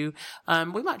to you.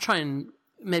 We might try and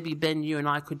maybe, Ben, you and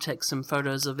I could take some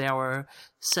photos of our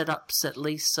setups at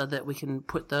least, so that we can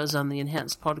put those on the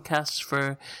Enhanced podcast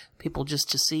for people just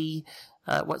to see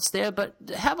what's there. But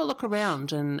have a look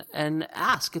around and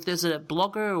ask if there's a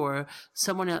blogger or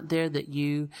someone out there that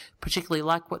you particularly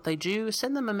like what they do.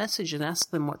 Send them a message and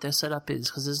ask them what their setup is,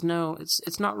 because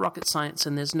it's not rocket science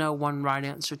and there's no one right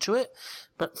answer to it.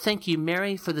 But thank you,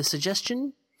 Mary, for the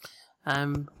suggestion.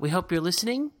 We hope you're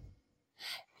listening,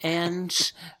 and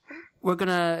we're going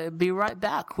to be right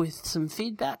back with some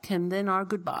feedback and then our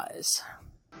goodbyes.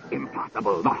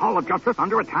 Impossible. The Hall of Justice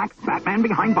under attack. Batman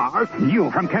behind bars.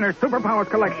 New from Kenner's Superpowers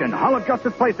collection. Hall of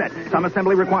Justice playset. Some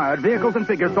assembly required. Vehicles and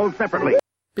figures sold separately.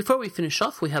 Before we finish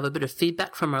off, we have a bit of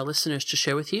feedback from our listeners to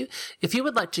share with you. If you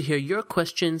would like to hear your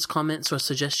questions, comments, or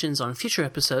suggestions on future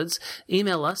episodes,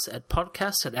 email us at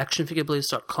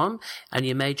podcast@actionfigureblues.com, and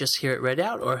you may just hear it read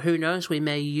out, or who knows, we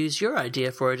may use your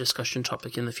idea for a discussion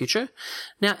topic in the future.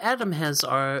 Now, Adam has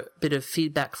our bit of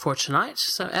feedback for tonight.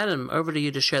 So, Adam, over to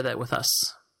you to share that with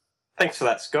us. Thanks for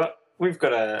that, Scott. We've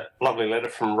got a lovely letter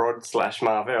from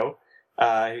Rod/Marvell,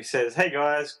 who says, "Hey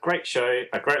guys, great show.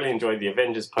 I greatly enjoyed the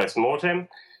Avengers post-mortem.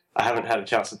 I haven't had a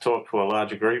chance to talk to a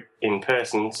larger group in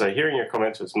person, so hearing your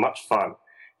comments was much fun.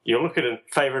 Your look at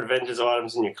favourite Avengers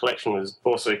items in your collection was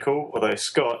also cool, although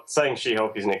Scott, saying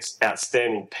She-Hulk is an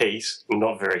outstanding piece,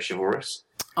 not very chivalrous."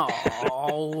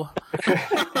 Oh.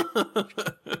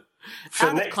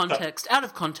 Out of context.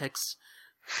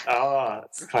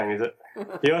 That's the claim, is it?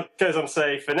 He goes on to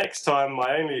say, "For next time,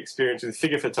 my only experience with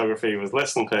figure photography was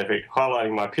less than perfect,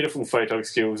 highlighting my pitiful photo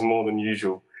skills more than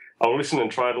usual. I'll listen and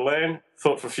try to learn.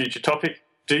 Thought for future topic,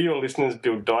 do your listeners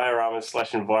build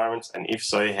dioramas/environments, and if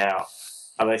so, how?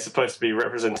 Are they supposed to be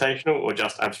representational or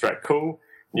just abstract cool,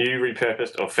 new,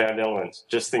 repurposed, or found elements?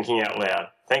 Just thinking out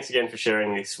loud. Thanks again for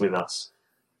sharing this with us."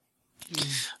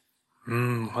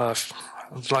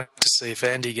 I'd like to see if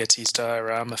Andy gets his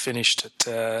diorama finished at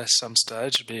some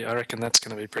stage. I reckon that's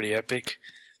going to be pretty epic.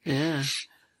 Yeah.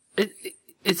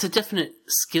 It's a definite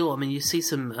skill. I mean, you see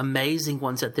some amazing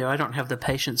ones out there. I don't have the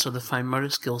patience or the fine motor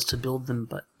skills to build them,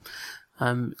 but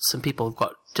some people have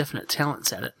got definite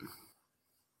talents at it.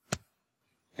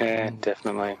 Yeah,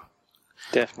 definitely.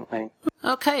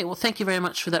 Okay, well, thank you very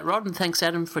much for that, Rod, and thanks,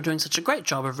 Adam, for doing such a great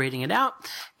job of reading it out.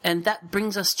 And that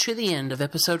brings us to the end of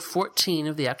episode 14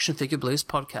 of the Action Figure Blues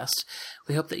podcast.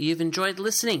 We hope that you've enjoyed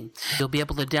listening. You'll be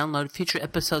able to download future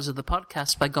episodes of the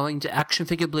podcast by going to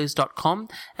actionfigureblues.com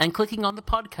and clicking on the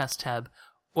podcast tab,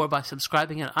 or by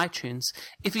subscribing on iTunes.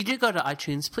 If you do go to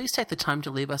iTunes, please take the time to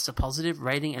leave us a positive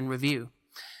rating and review.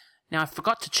 Now, I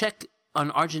forgot to check on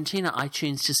Argentina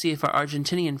iTunes to see if our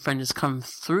Argentinian friend has come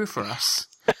through for us.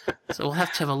 So we'll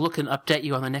have to have a look and update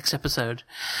you on the next episode.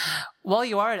 While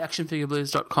you are at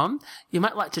actionfigureblues.com, you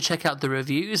might like to check out the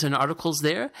reviews and articles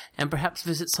there, and perhaps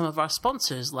visit some of our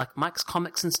sponsors like Mike's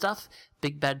Comics and Stuff,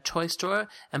 Big Bad Toy Store,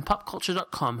 and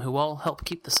popculture.com, who all help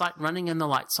keep the site running and the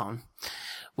lights on.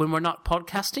 When we're not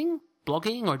podcasting,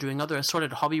 blogging, or doing other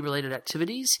assorted hobby-related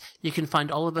activities, you can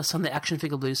find all of us on the Action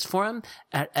Figure Blues forum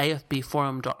at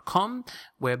afbforum.com,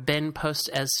 where Ben posts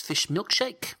as Fish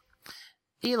Milkshake,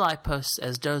 Eli posts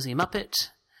as Dozy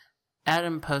Muppet,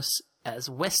 Adam posts as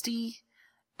Westy,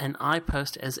 and I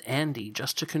post as Andy,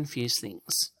 just to confuse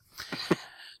things.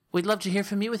 We'd love to hear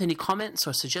from you with any comments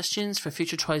or suggestions for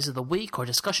future Toys of the Week or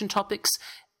discussion topics,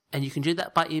 and you can do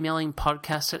that by emailing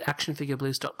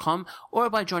podcast@actionfigureblues.com or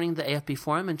by joining the AFB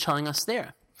forum and telling us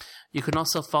there. You can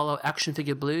also follow Action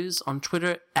Figure Blues on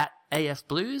Twitter at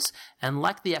AFBlues and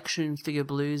like the Action Figure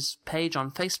Blues page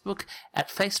on Facebook at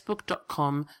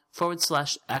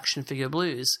facebook.com/Action Figure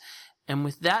Blues. And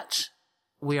with that,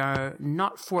 we are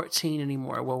not 14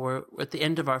 anymore. Well, we're at the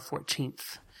end of our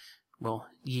 14th,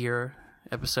 year,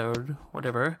 episode,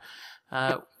 whatever.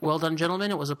 Well done,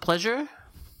 gentlemen. It was a pleasure.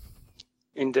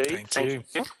 Indeed. Thank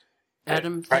you.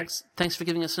 Adam, thanks for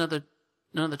giving us another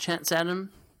chance,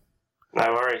 Adam.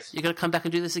 No worries. You going to come back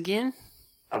and do this again?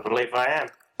 I believe I am.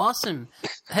 Awesome.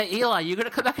 Hey, Eli, you going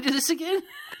to come back and do this again?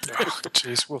 Oh,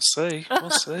 jeez, we'll see.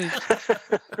 We'll see.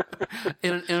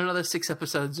 in another 6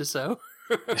 episodes or so.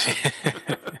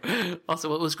 Also,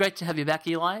 well, it was great to have you back,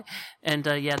 Eli. And,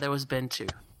 there was Ben, too.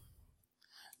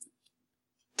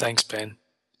 Thanks, Ben.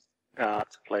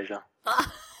 It's a pleasure.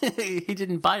 He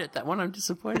didn't bite at that one. I'm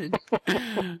disappointed.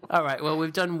 All right, well,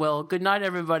 we've done well. Good night,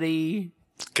 everybody.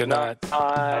 Good night.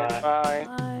 Bye. Bye.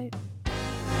 Bye.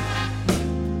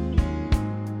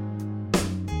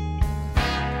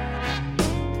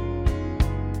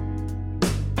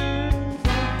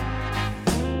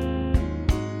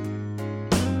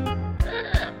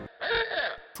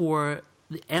 For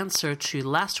the answer to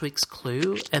last week's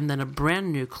clue and then a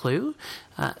brand new clue,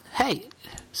 hey,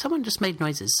 someone just made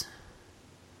noises.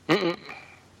 I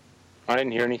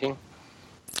didn't hear anything.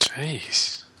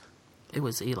 Jeez. It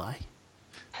was Eli.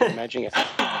 Imagine it.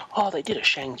 Oh, they did a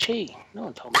Shang-Chi. No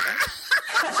one told me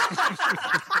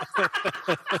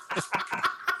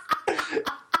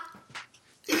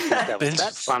that.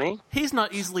 That's funny. He's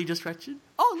not easily distracted.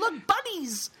 Oh, look,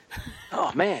 bunnies!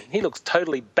 Oh, man, he looks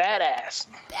totally badass.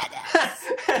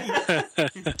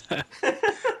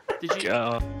 Did you?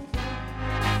 God.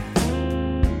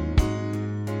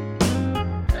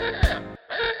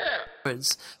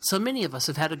 So many of us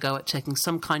have had a go at taking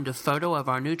some kind of photo of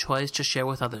our new toys to share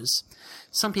with others.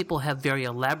 Some people have very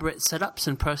elaborate setups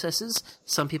and processes.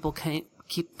 Some people can't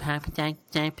keep...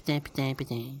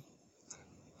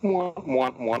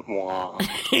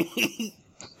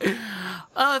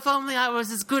 Oh, if only I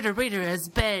was as good a reader as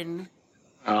Ben.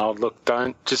 Oh, look,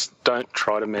 don't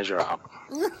try to measure up.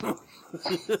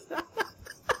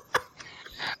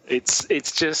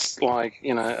 It's just like,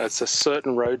 it's a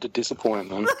certain road to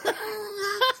disappointment.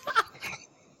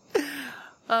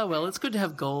 Oh, well, it's good to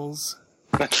have goals.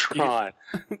 That's right.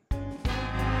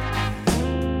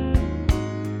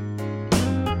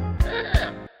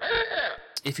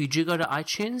 If you do go to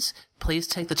iTunes, please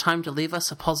take the time to leave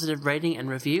us a positive rating and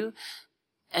review,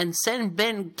 and send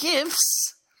Ben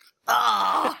gifts.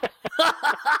 Oh!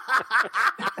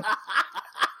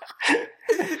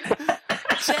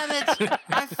 Damn it!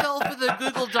 I fell for the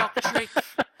Google Doc trick.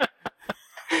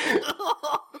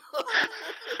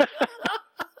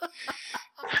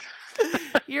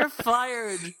 You're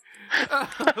fired.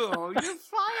 Oh, you're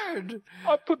fired.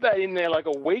 I put that in there like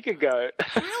a week ago.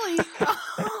 Really?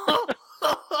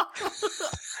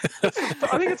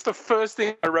 I think it's the first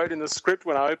thing I wrote in the script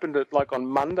when I opened it, like on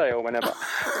Monday or whenever.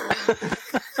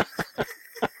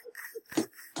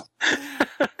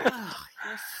 Oh,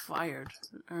 you're fired.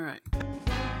 All right.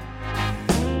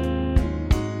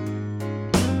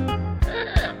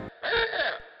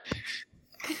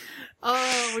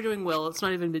 Oh, we're doing well. It's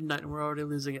not even midnight and we're already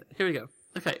losing it. Here we go.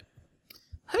 Okay.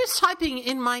 Who's typing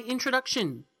in my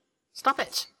introduction? Stop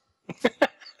it.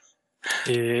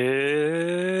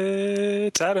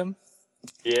 It's Adam.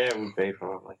 Yeah, it would be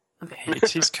probably. Okay.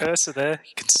 It's his cursor there.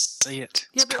 You can see it.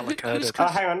 It's Yeah, but colour-coded. Oh,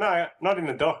 hang on, no, not in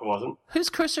the dock, it wasn't. Whose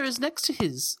cursor is next to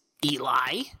his?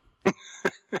 Eli?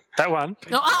 That one.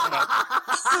 No.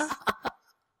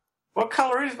 What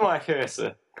colour is my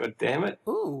cursor? God damn it.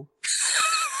 Ooh.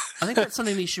 I think that's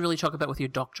something you should really talk about with your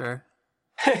doctor.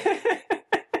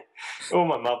 Or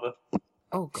my mother.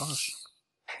 Oh, gosh.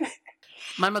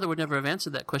 My mother would never have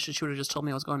answered that question. She would have just told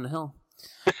me I was going to hell.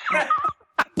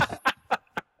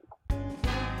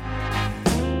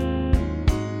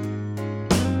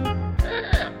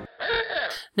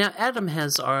 Now, Adam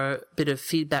has our bit of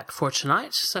feedback for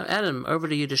tonight. So, Adam, over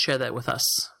to you to share that with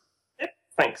us.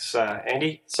 Thanks,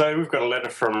 Andy. So we've got a letter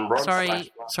from Rod. Sorry, I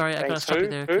gotta stop you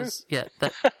there.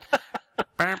 That.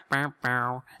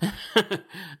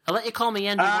 I'll let you call me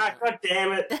Andy. God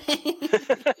damn it.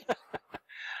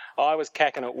 I was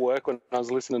cacking at work when I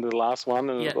was listening to the last one,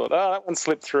 and I thought, that one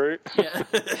slipped through. Yeah.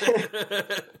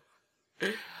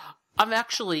 I'm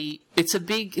actually, it's a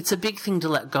big thing to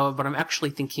let go of, but I'm actually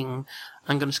thinking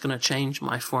I'm just going to change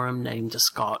my forum name to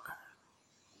Scott.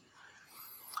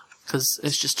 Because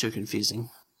it's just too confusing.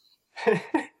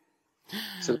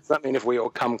 So does that mean if we all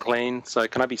come clean? So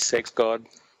can I be Sex God?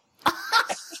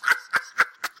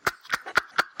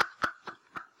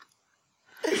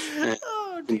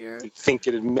 Oh, dear. You'd think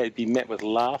it'd be met with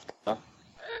laughter.